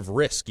it's part of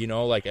risk,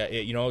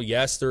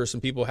 yes, there are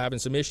some people having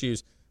some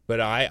issues, but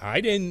I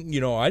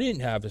didn't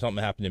have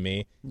something happen to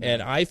me,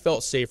 and I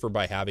felt safer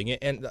by having it.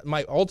 And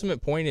my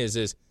ultimate point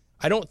is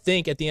I don't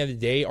think at the end of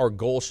the day our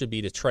goal should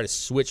be to try to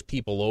switch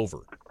people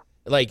over.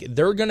 Like,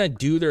 they're going to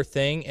do their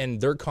thing,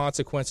 and their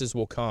consequences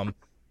will come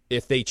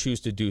if they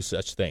choose to do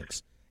such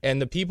things. And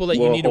the people that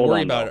you need to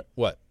worry about,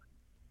 what?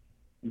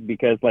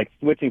 Because,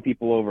 switching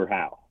people over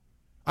how?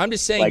 I'm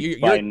just saying, you're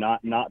by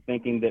not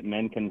thinking that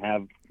men can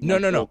have.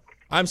 No.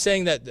 I'm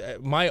saying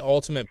that my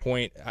ultimate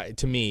point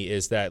to me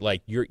is that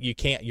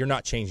you're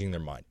not changing their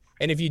mind.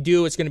 And if you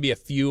do, it's going to be a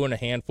few and a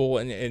handful,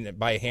 and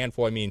by a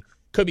handful I mean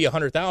could be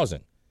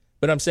 100,000.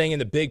 But I'm saying in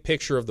the big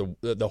picture of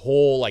the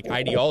whole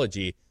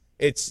ideology,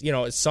 it's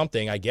it's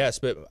something, I guess.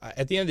 But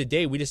at the end of the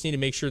day, we just need to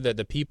make sure that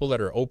the people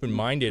that are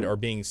open-minded are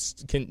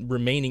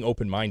remaining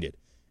open-minded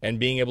and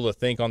being able to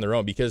think on their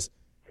own. Because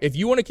if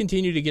you want to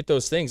continue to get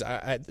those things,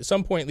 at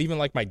some point, even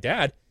like my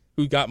dad,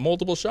 who got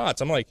multiple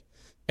shots, I'm like,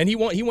 and he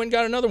went and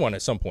got another one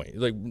at some point,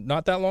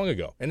 not that long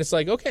ago. And it's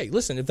like, okay,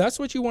 listen, if that's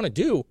what you want to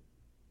do,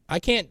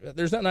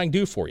 there's nothing I can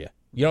do for you.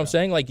 You know what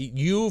I'm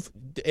saying?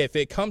 If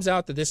it comes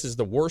out that this is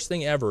the worst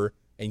thing ever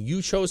and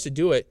you chose to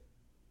do it,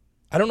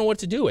 I don't know what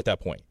to do at that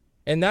point.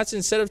 And that's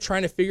instead of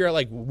trying to figure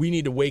out, we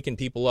need to waken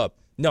people up.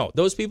 No,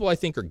 those people I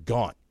think are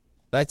gone.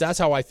 That's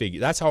how I figure.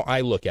 That's how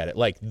I look at it.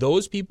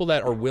 Those people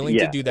that are willing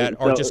to do that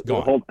are just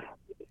gone.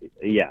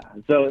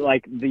 So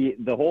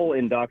the whole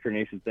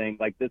indoctrination thing,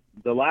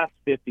 the last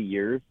 50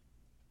 years,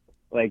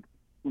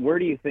 where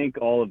do you think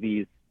all of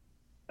these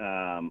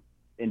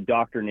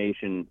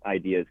indoctrination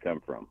ideas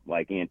come from?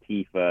 Like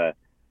Antifa,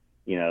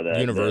 the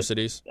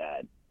universities.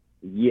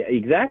 Yeah,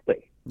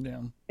 exactly.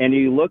 Yeah. And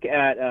you look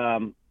at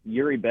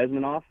Yuri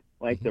Bezmenov,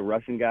 the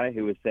Russian guy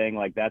who was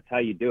saying that's how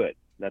you do it.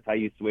 That's how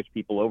you switch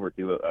people over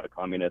to a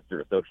communist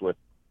or a socialist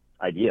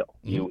ideal.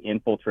 Mm-hmm. You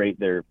infiltrate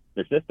their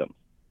systems,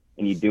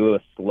 and you do a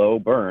slow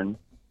burn,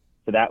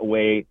 so that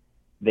way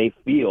they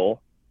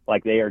feel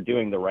like they are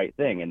doing the right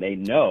thing, and they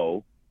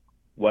know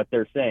what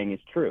they're saying is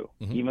true,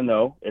 even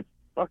though it's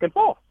fucking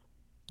false.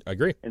 I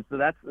agree. And so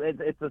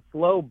it's a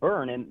slow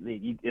burn, and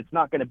it's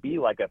not going to be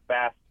like a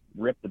fast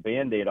rip the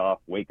Band-Aid off,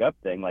 wake up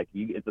thing.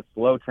 It's a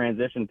slow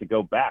transition to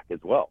go back as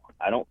well.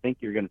 I don't think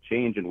you're going to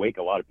change and wake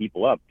a lot of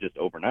people up just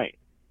overnight.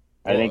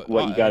 I think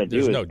what you got to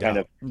do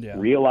is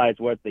realize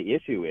what the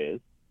issue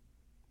is,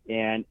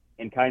 and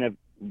kind of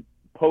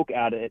poke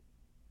at it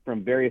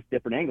from various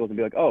different angles and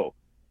be like, oh,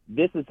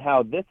 this is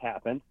how this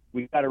happened.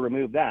 We got to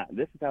remove that.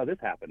 This is how this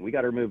happened. We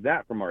got to remove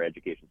that from our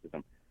education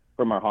system,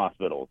 from our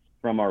hospitals,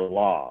 from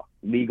our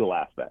legal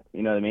aspect.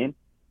 You know what I mean?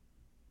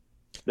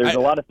 There's a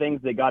lot of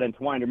things that got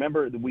entwined.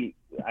 Remember,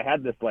 I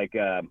had this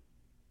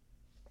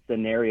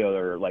scenario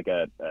or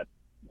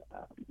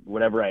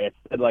whatever I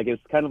said. It was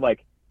kind of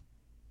like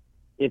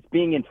it's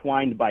being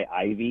entwined by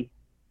ivy.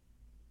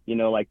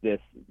 This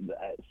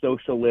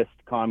socialist,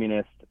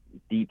 communist,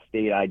 deep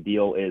state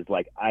ideal is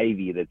like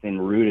ivy that's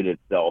enrooted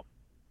itself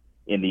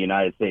in the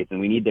United States, and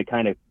we need to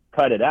kind of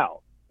cut it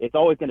out. It's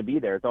always going to be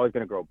there. It's always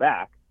going to grow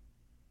back,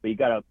 but you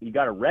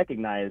gotta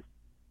recognize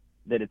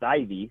that it's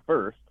ivy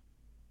first.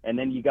 And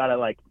then you got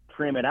to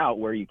trim it out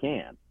where you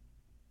can.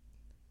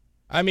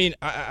 I mean,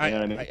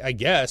 I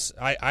guess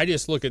I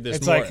just look at this.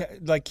 It's more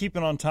like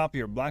keeping on top of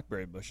your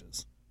blackberry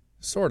bushes.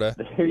 Sorta.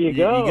 There you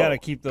go. You got to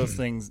keep those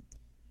things.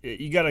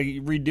 You got to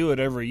redo it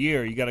every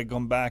year. You got to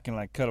come back and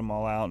cut them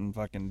all out and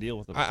fucking deal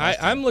with it.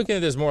 I'm looking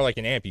at this more like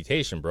an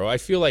amputation, bro. I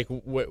feel like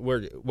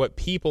what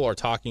people are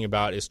talking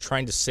about is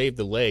trying to save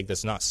the leg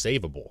that's not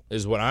savable.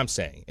 Is what I'm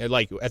saying. And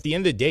at the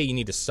end of the day, you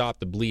need to stop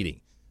the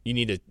bleeding. You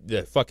need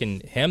to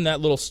fucking hem that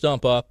little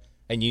stump up,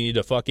 and you need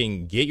to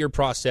fucking get your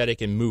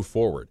prosthetic and move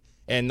forward.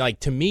 And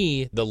to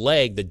me,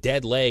 the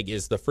dead leg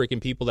is the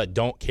freaking people that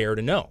don't care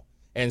to know.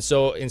 And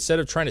so instead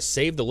of trying to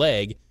save the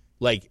leg,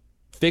 like,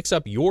 fix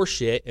up your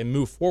shit and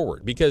move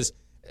forward, because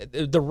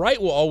the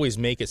right will always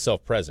make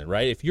itself present,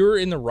 right? If you're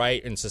in the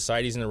right and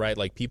society's in the right,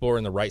 like, people are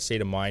in the right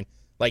state of mind,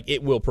 like,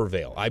 it will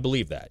prevail. I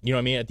believe that. You know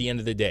what I mean? At the end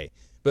of the day.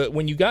 But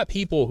when you got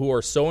people who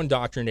are so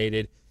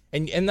indoctrinated,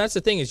 and that's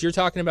the thing, is you're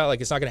talking about,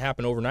 like, it's not going to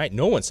happen overnight.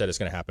 No one said it's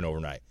going to happen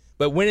overnight.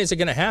 But when is it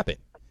going to happen?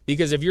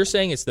 Because if you're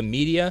saying it's the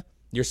media,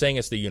 you're saying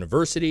it's the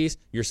universities,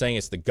 you're saying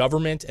it's the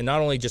government, and not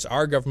only just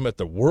our government, but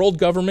the world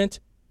government,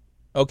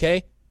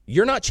 okay?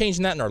 You're not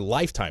changing that in our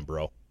lifetime,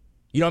 bro.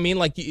 You know what I mean?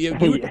 Like,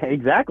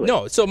 exactly.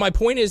 No, so my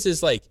point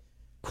is like,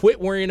 quit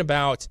worrying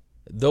about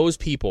those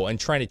people and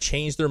trying to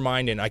change their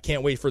mind, and I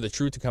can't wait for the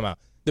truth to come out.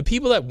 The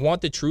people that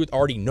want the truth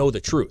already know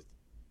the truth.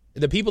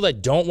 The people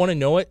that don't want to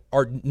know it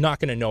are not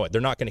going to know it.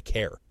 They're not going to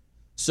care.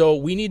 So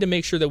we need to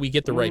make sure that we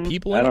get the right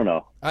people in. I don't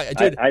know.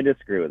 I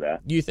disagree with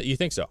that. You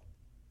think so?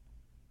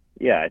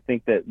 Yeah, I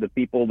think that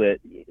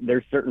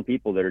there's certain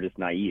people that are just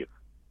naive.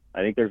 I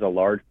think there's a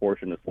large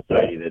portion of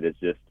society that is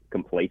just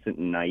complacent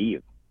and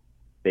naive.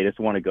 They just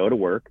want to go to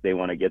work. They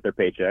want to get their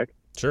paycheck.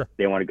 Sure.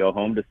 They want to go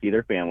home to see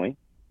their family.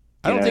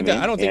 I don't think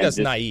that's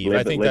naive.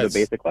 I think live that's a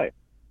basic life.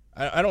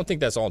 I don't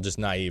think that's all just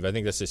naive. I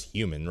think that's just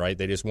human, right?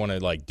 They just want to,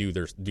 like, do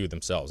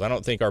themselves. I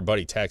don't think our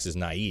buddy Tex is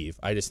naive.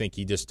 I just think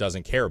he just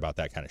doesn't care about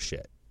that kind of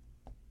shit.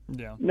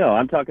 Yeah. No,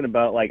 I'm talking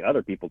about, like,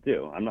 other people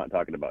too. I'm not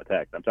talking about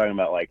Tex. I'm talking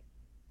about, like,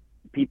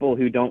 people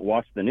who don't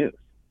watch the news.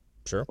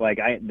 Sure. Like,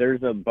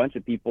 there's a bunch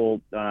of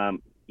people,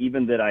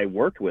 even that I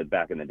worked with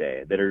back in the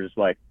day, that are just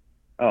like,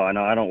 oh,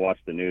 no, I don't watch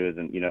the news,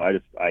 and, you know,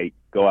 I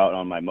go out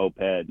on my moped,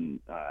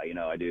 and, you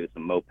know, I do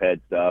some moped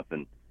stuff,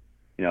 and,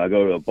 you know, I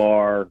go to a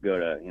bar, go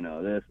to, you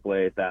know, this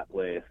place, that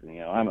place, and, you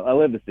know, I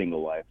live a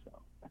single life,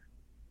 so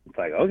it's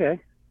like, okay.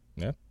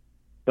 Yeah.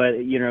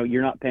 But, you know,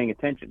 you're not paying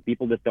attention.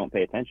 People just don't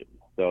pay attention.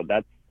 So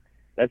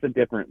that's a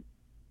different,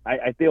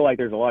 I feel like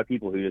there's a lot of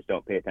people who just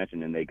don't pay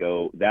attention, and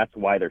that's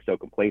why they're so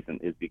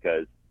complacent, is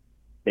because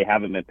they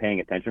haven't been paying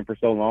attention for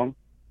so long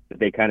that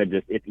they kind of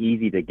it's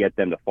easy to get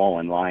them to fall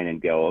in line and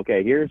go,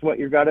 okay, here's what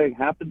you're going to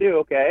have to do.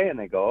 Okay. And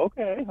they go,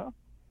 okay,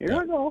 here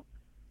I go.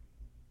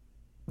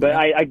 But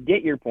I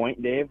get your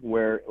point, Dave,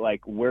 where,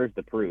 like, where's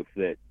the proof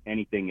that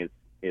anything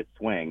is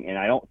swaying? And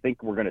I don't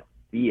think we're going to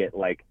see it.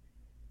 Like,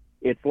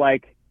 it's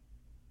like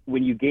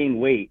when you gain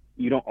weight,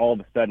 you don't all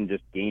of a sudden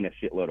just gain a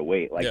shitload of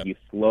weight. Like, you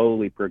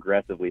slowly,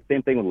 progressively,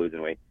 same thing with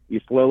losing weight,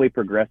 you slowly,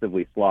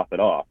 progressively slough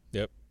it off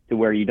to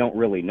where you don't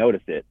really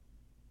notice it.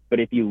 But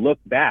if you look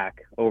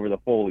back over the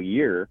full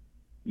year,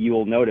 you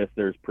will notice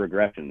there's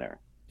progression there.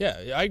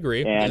 Yeah, I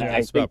agree. And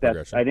I think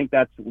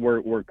that's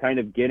we're kind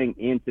of getting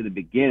into the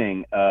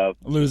beginning of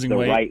losing the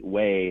weight. Right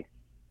way.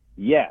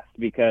 Yes,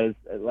 because,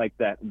 like,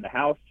 the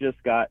House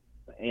just got,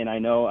 and I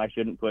know I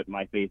shouldn't put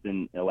my faith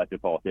in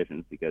elected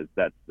politicians because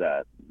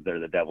they're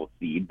the devil's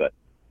seed, but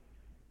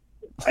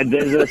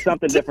there's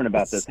something different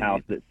about this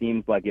House that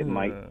seems like it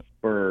might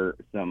spur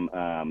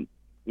some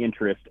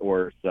interest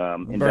or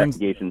some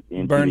investigations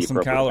into burn the some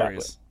appropriate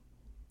calories.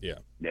 pathway. Yeah.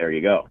 There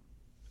you go.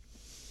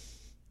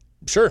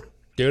 Sure,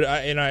 dude.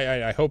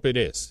 I hope it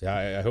is.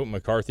 I hope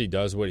McCarthy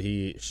does what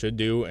he should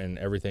do and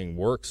everything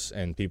works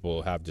and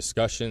people have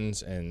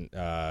discussions. And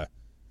I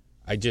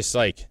just,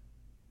 like,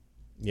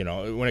 you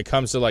know, when it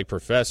comes to, like,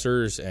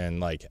 professors and,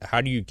 like,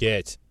 how do you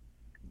get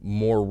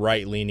more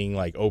right-leaning,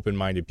 like,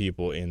 open-minded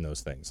people in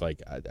those things?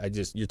 Like, I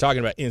just, you're talking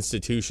about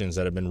institutions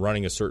that have been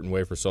running a certain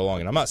way for so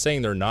long, and I'm not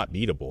saying they're not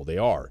beatable. They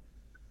are.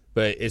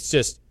 But it's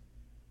just,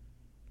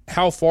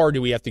 how far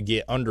do we have to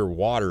get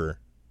underwater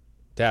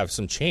to have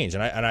some change?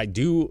 And I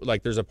do,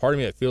 like, there's a part of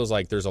me that feels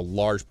like there's a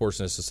large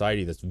portion of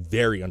society that's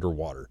very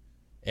underwater.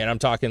 And I'm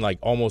talking, like,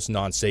 almost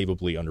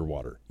non-savably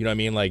underwater. You know what I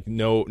mean? Like,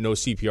 no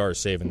CPR is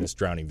saving this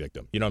drowning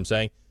victim. You know what I'm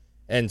saying?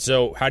 And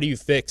so how do you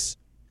fix...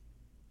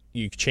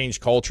 You change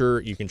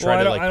culture. You can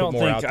try to, like, put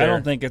more out there. I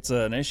don't think it's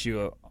an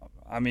issue.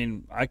 I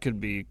mean, I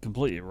could be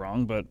completely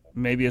wrong, but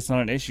maybe it's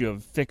not an issue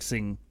of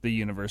fixing the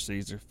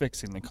universities or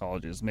fixing the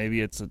colleges.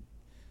 Maybe it's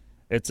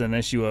an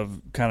issue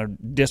of kind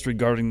of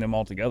disregarding them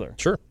altogether.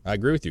 Sure, I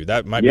agree with you.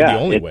 That might be the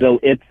only way.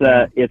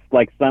 It's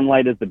like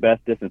sunlight is the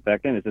best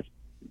disinfectant. It's just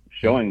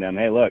showing them,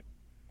 hey, look,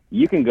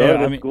 you can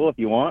go to school if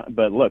you want,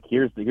 but look,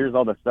 here's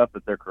all the stuff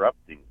that they're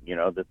corrupting. You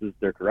know, this is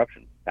their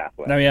corruption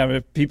pathway. Now, yeah,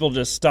 if people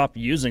just stop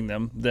using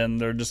them, then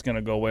they're just going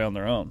to go away on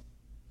their own.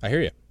 I hear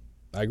you.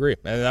 I agree,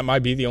 and that might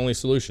be the only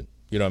solution.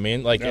 You know what I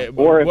mean? Like,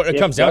 what it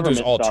comes down to is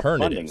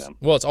alternatives.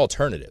 Well, it's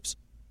alternatives.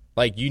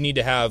 Like, you need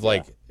to have,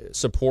 like,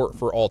 support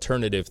for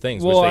alternative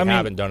things, which they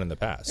haven't done in the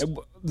past.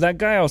 That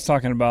guy I was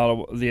talking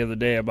about the other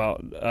day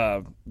about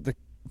the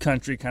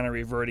country kind of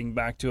reverting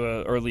back to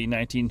a early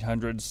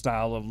 1900s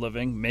style of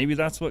living. Maybe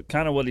that's what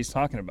he's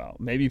talking about.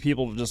 Maybe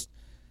people just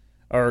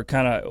are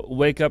kind of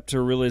wake up to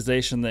a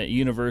realization that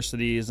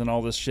universities and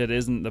all this shit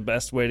isn't the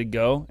best way to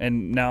go,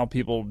 and now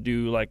people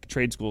do, like,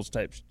 trade schools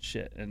type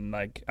shit and,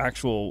 like,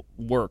 actual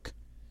work,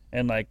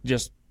 and, like,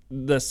 just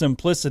the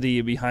simplicity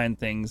behind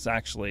things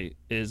actually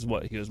is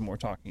what he was more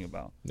talking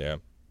about. Yeah,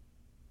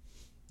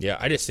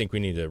 I just think we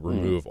need to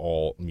remove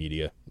all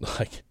media.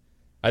 Like,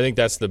 I think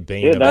that's the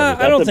bane Yeah, of that's-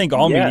 everything. I don't a- think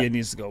all yeah. media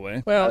needs to go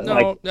away. Well, no,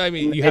 like, I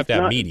mean, you have it's to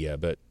have not- media,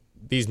 but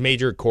these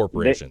major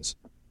corporations.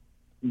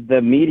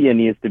 The media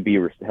needs to be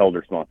held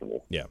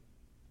responsible. Yeah.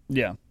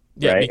 Yeah.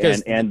 Yeah, right?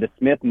 because and the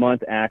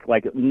Smith-Mundt Act,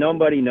 like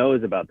nobody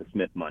knows about the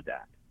Smith-Mundt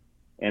Act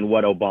and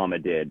what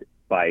Obama did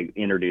by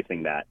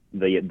introducing that,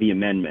 the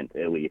amendment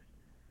at least.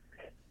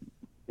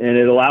 And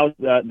it allows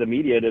the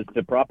media to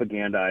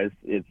propagandize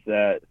its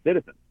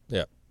citizens.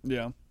 Yeah.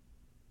 Yeah.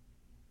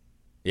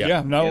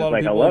 Yeah. Not a It's lot like,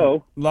 of people.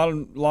 hello? A lot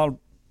of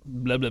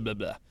blah blah blah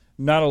blah.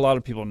 Not a lot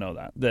of people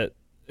know that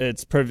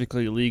it's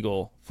perfectly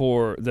legal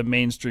for the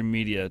mainstream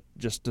media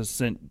just to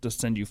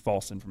send you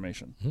false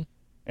information. Mm-hmm.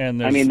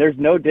 And I mean, there's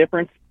no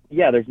difference.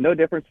 Yeah, there's no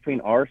difference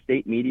between our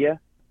state media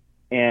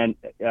and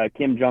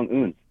Kim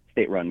Jong-un's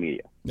state-run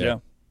media. yeah.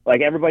 Like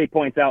everybody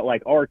points out,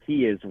 like RT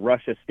is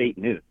Russia state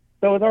news.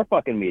 So is our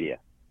fucking media.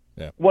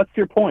 Yeah. What's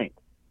your point?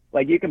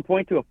 Like you can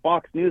point to a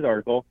Fox News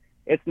article.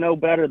 It's no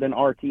better than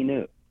RT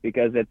News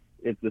because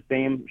it's the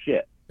same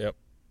shit. Yep.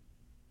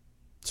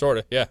 Sort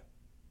of, yeah.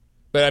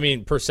 But I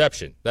mean,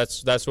 perception.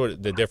 That's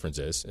what the difference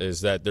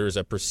is that there's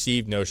a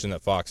perceived notion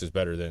that Fox is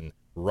better than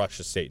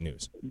Russia state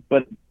news.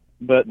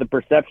 But the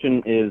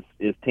perception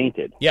is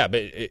tainted. Yeah,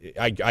 but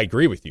I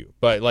agree with you.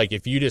 But like,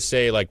 if you just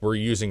say like we're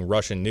using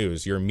Russian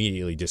news, you're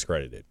immediately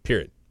discredited.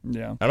 Period.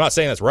 Yeah. I'm not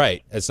saying that's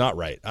right. It's not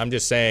right. I'm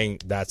just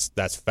saying that's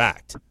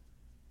fact.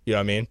 You know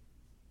what I mean?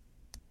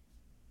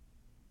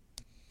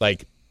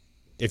 Like,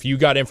 if you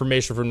got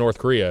information from North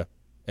Korea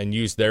and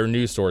used their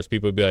news source,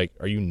 people would be like,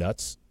 "Are you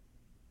nuts?"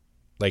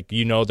 Like,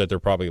 you know that they're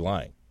probably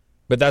lying.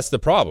 But that's the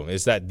problem,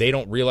 is that they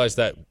don't realize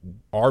that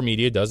our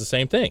media does the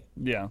same thing.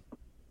 Yeah.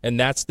 And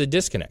that's the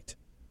disconnect.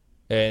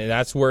 And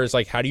that's where it's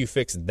like, how do you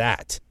fix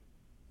that?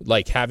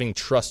 Like having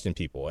trust in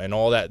people and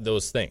all that,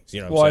 those things.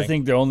 You know what Well, I'm I saying?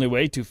 think the only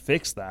way to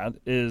fix that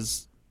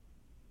is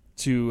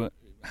to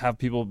have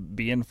people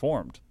be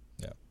informed.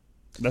 Yeah.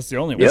 That's the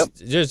only way. Yep.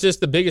 Just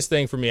the biggest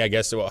thing for me, I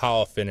guess, how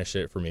I'll finish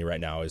it for me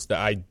right now is that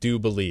I do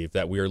believe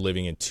that we are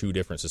living in two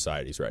different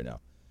societies right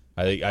now.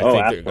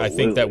 I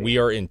think that we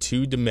are in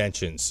two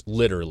dimensions,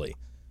 literally,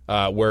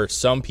 where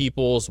some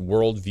people's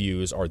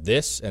worldviews are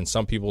this and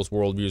some people's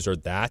worldviews are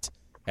that.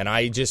 And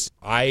I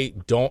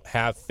don't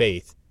have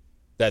faith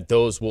that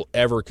those will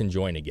ever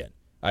conjoin again.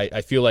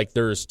 I feel like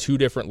there's two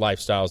different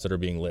lifestyles that are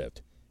being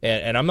lived.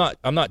 And I'm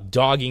not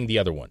dogging the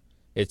other one.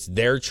 It's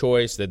their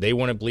choice that they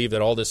want to believe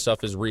that all this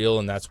stuff is real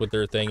and that's what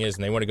their thing is,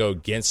 and they want to go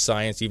against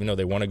science even though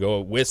they want to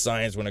go with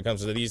science when it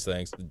comes to these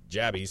things, the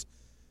jabbies.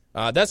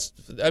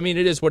 It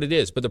is what it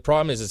is. But the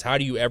problem is how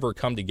do you ever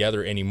come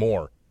together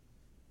anymore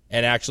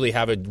and actually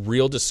have a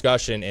real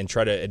discussion and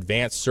try to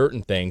advance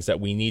certain things that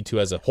we need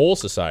to as a whole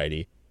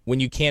society when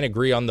you can't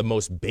agree on the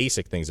most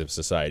basic things of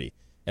society?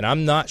 And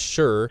I'm not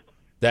sure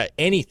that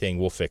anything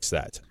will fix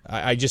that.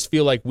 I just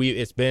feel like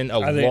it's been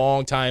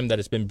long time that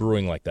it's been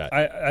brewing like that.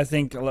 I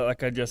think,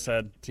 like I just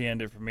said, to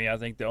end it for me, I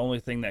think the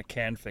only thing that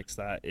can fix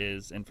that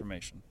is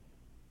information.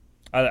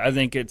 I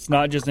think it's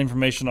not just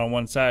information on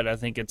one side. I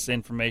think it's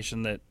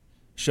information that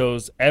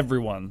shows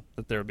everyone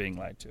that they're being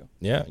lied to.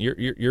 Yeah,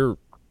 you're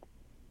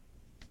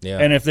yeah.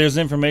 And if there's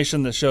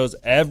information that shows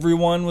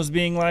everyone was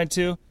being lied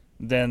to,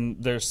 then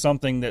there's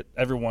something that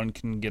everyone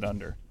can get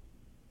under.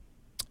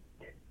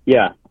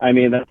 Yeah, I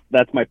mean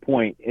that's my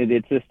point.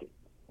 It's just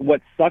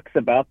what sucks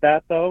about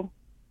that though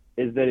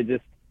is that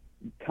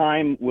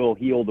time will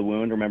heal the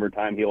wound. Remember,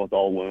 time heals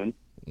all wounds.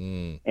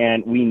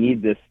 And we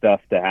need this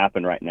stuff to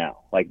happen right now.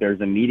 Like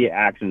there's immediate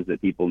actions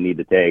that people need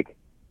to take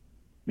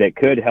that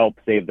could help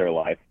save their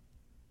life.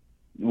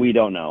 We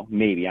don't know.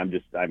 Maybe I'm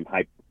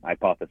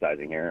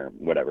hypothesizing here or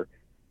whatever.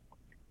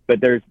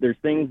 But there's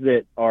things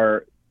that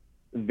are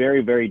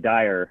very, very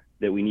dire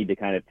that we need to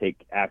kind of take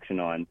action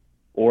on,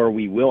 or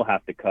we will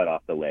have to cut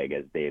off the leg,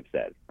 as Dave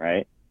said,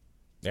 right?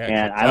 Yeah,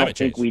 and I don't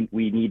think we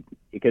need,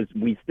 because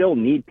we still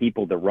need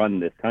people to run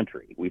this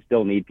country. We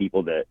still need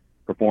people to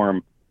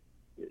perform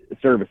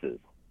services,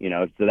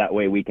 so that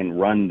way we can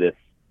run this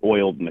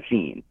oiled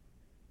machine.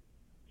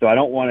 So I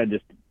don't want to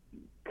just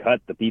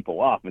cut the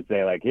people off and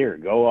say, like, here,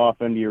 go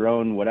off into your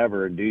own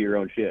whatever, do your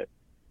own shit.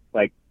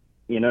 Like,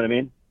 you know what I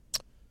mean?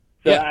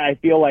 So yeah. I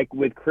feel like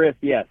with Chris,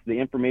 yes, the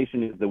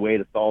information is the way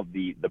to solve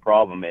the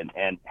problem.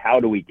 And how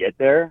do we get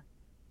there?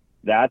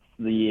 That's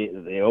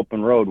the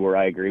open road where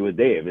I agree with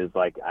Dave, is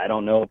like, I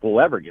don't know if we'll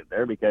ever get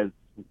there, because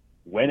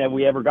when have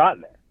we ever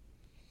gotten there?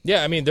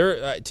 Yeah, I mean,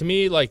 to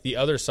me, like the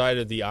other side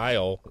of the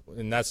aisle,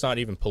 and that's not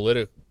even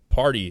political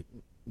party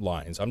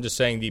lines. I'm just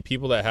saying the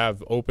people that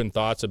have open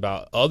thoughts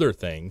about other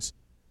things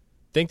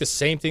think the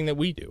same thing that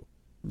we do.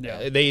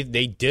 Yeah. They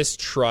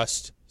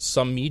distrust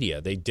some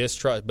media. They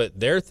distrust, but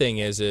their thing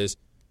is,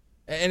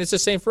 and it's the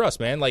same for us,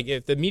 man. Like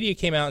if the media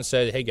came out and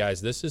said, "Hey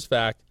guys, this is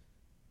fact.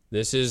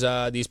 This is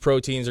these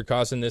proteins are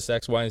causing this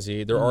X, Y, and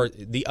Z." There are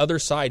the other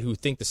side who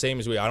think the same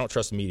as we. I don't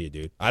trust the media,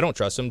 dude. I don't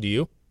trust them. Do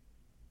you?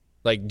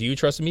 Like, do you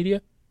trust the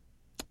media?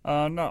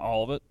 Not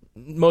all of it.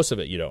 Most of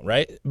it you don't,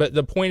 right? But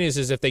the point is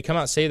if they come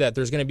out and say that,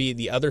 there's going to be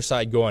the other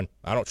side going,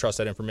 I don't trust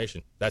that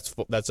information. It's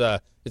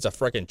a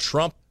freaking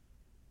Trump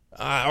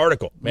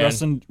article, man.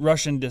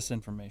 Russian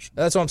disinformation.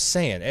 That's what I'm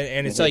saying,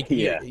 and it's like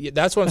Yeah.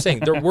 that's what I'm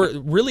saying. We're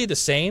really the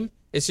same.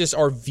 It's just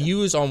our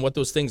views on what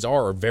those things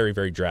are very,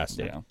 very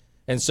drastic. Yeah.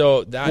 And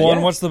so that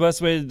And what's the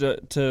best way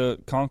to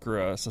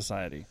conquer a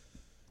society?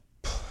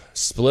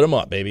 split them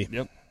up, baby.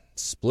 Yep.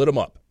 Split them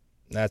up.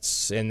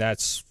 That's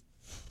it.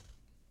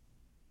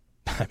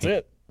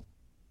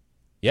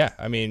 Yeah,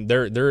 I mean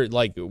they're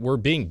like we're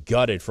being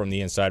gutted from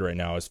the inside right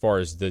now as far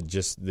as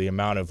the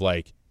amount of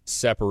like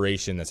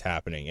separation that's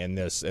happening and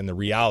the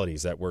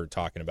realities that we're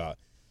talking about.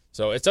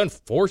 So it's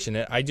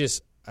unfortunate. I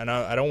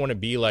don't want to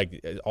be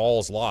like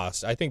all's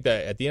lost. I think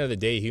that at the end of the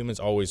day, humans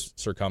always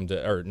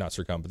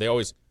they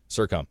always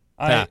succumb.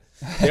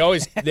 They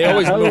always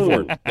move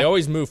forward. They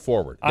always move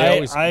forward.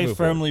 I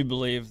firmly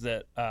believe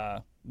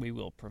that we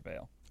will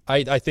prevail.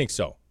 I think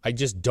so. I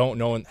just don't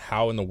know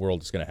how in the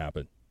world it's going to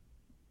happen.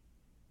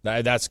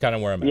 That's kind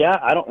of where I'm at.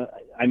 Yeah,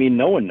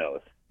 no one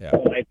knows. Yeah.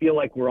 I feel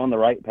like we're on the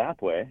right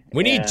pathway.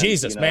 We need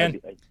Jesus, man.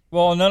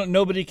 Well,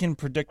 nobody can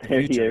predict the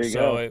future, There you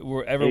so go.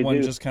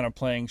 everyone's just kind of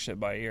playing shit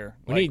by ear.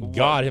 We need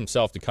God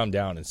himself to come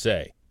down and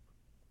say,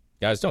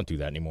 guys, don't do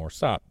that anymore.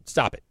 Stop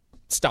it.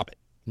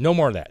 No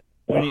more of that.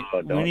 We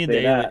need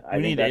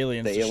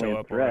aliens to show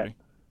up already.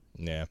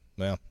 Yeah,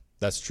 well,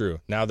 that's true.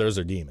 Now those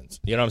are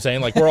demons. You know what I'm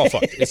saying? Like, we're all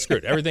fucked. It's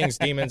screwed. Everything's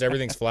demons.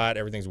 Everything's flat.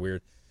 Everything's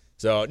weird.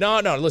 So, no,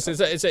 listen,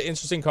 it's an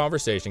interesting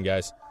conversation,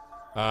 guys.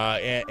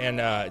 I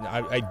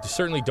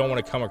certainly don't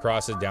want to come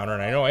across as downer,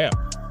 and I know I am.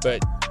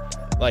 But,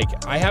 like,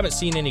 I haven't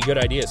seen any good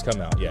ideas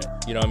come out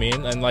yet. You know what I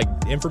mean? And, like,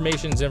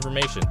 information's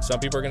information. Some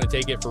people are going to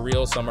take it for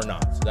real. Some are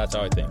not. So that's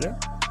how I think. Yeah.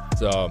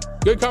 So,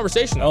 good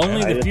conversation. Though,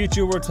 Only the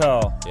future will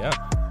tell. Yeah.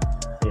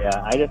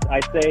 Yeah, I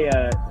say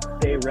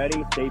stay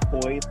ready, stay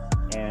poised,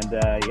 and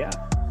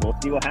we'll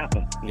see what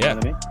happens. You know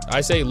what I mean?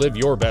 I say live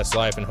your best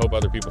life and hope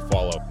other people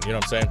follow. You know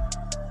what I'm saying?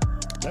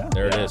 Yeah.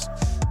 There it is.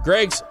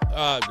 Greg's.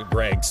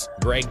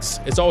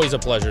 It's always a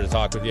pleasure to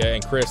talk with you.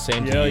 And Chris,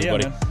 same to you,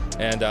 buddy. Man.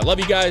 And love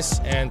you guys,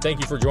 and thank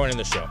you for joining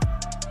the show.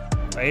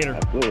 Later.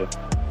 Absolutely.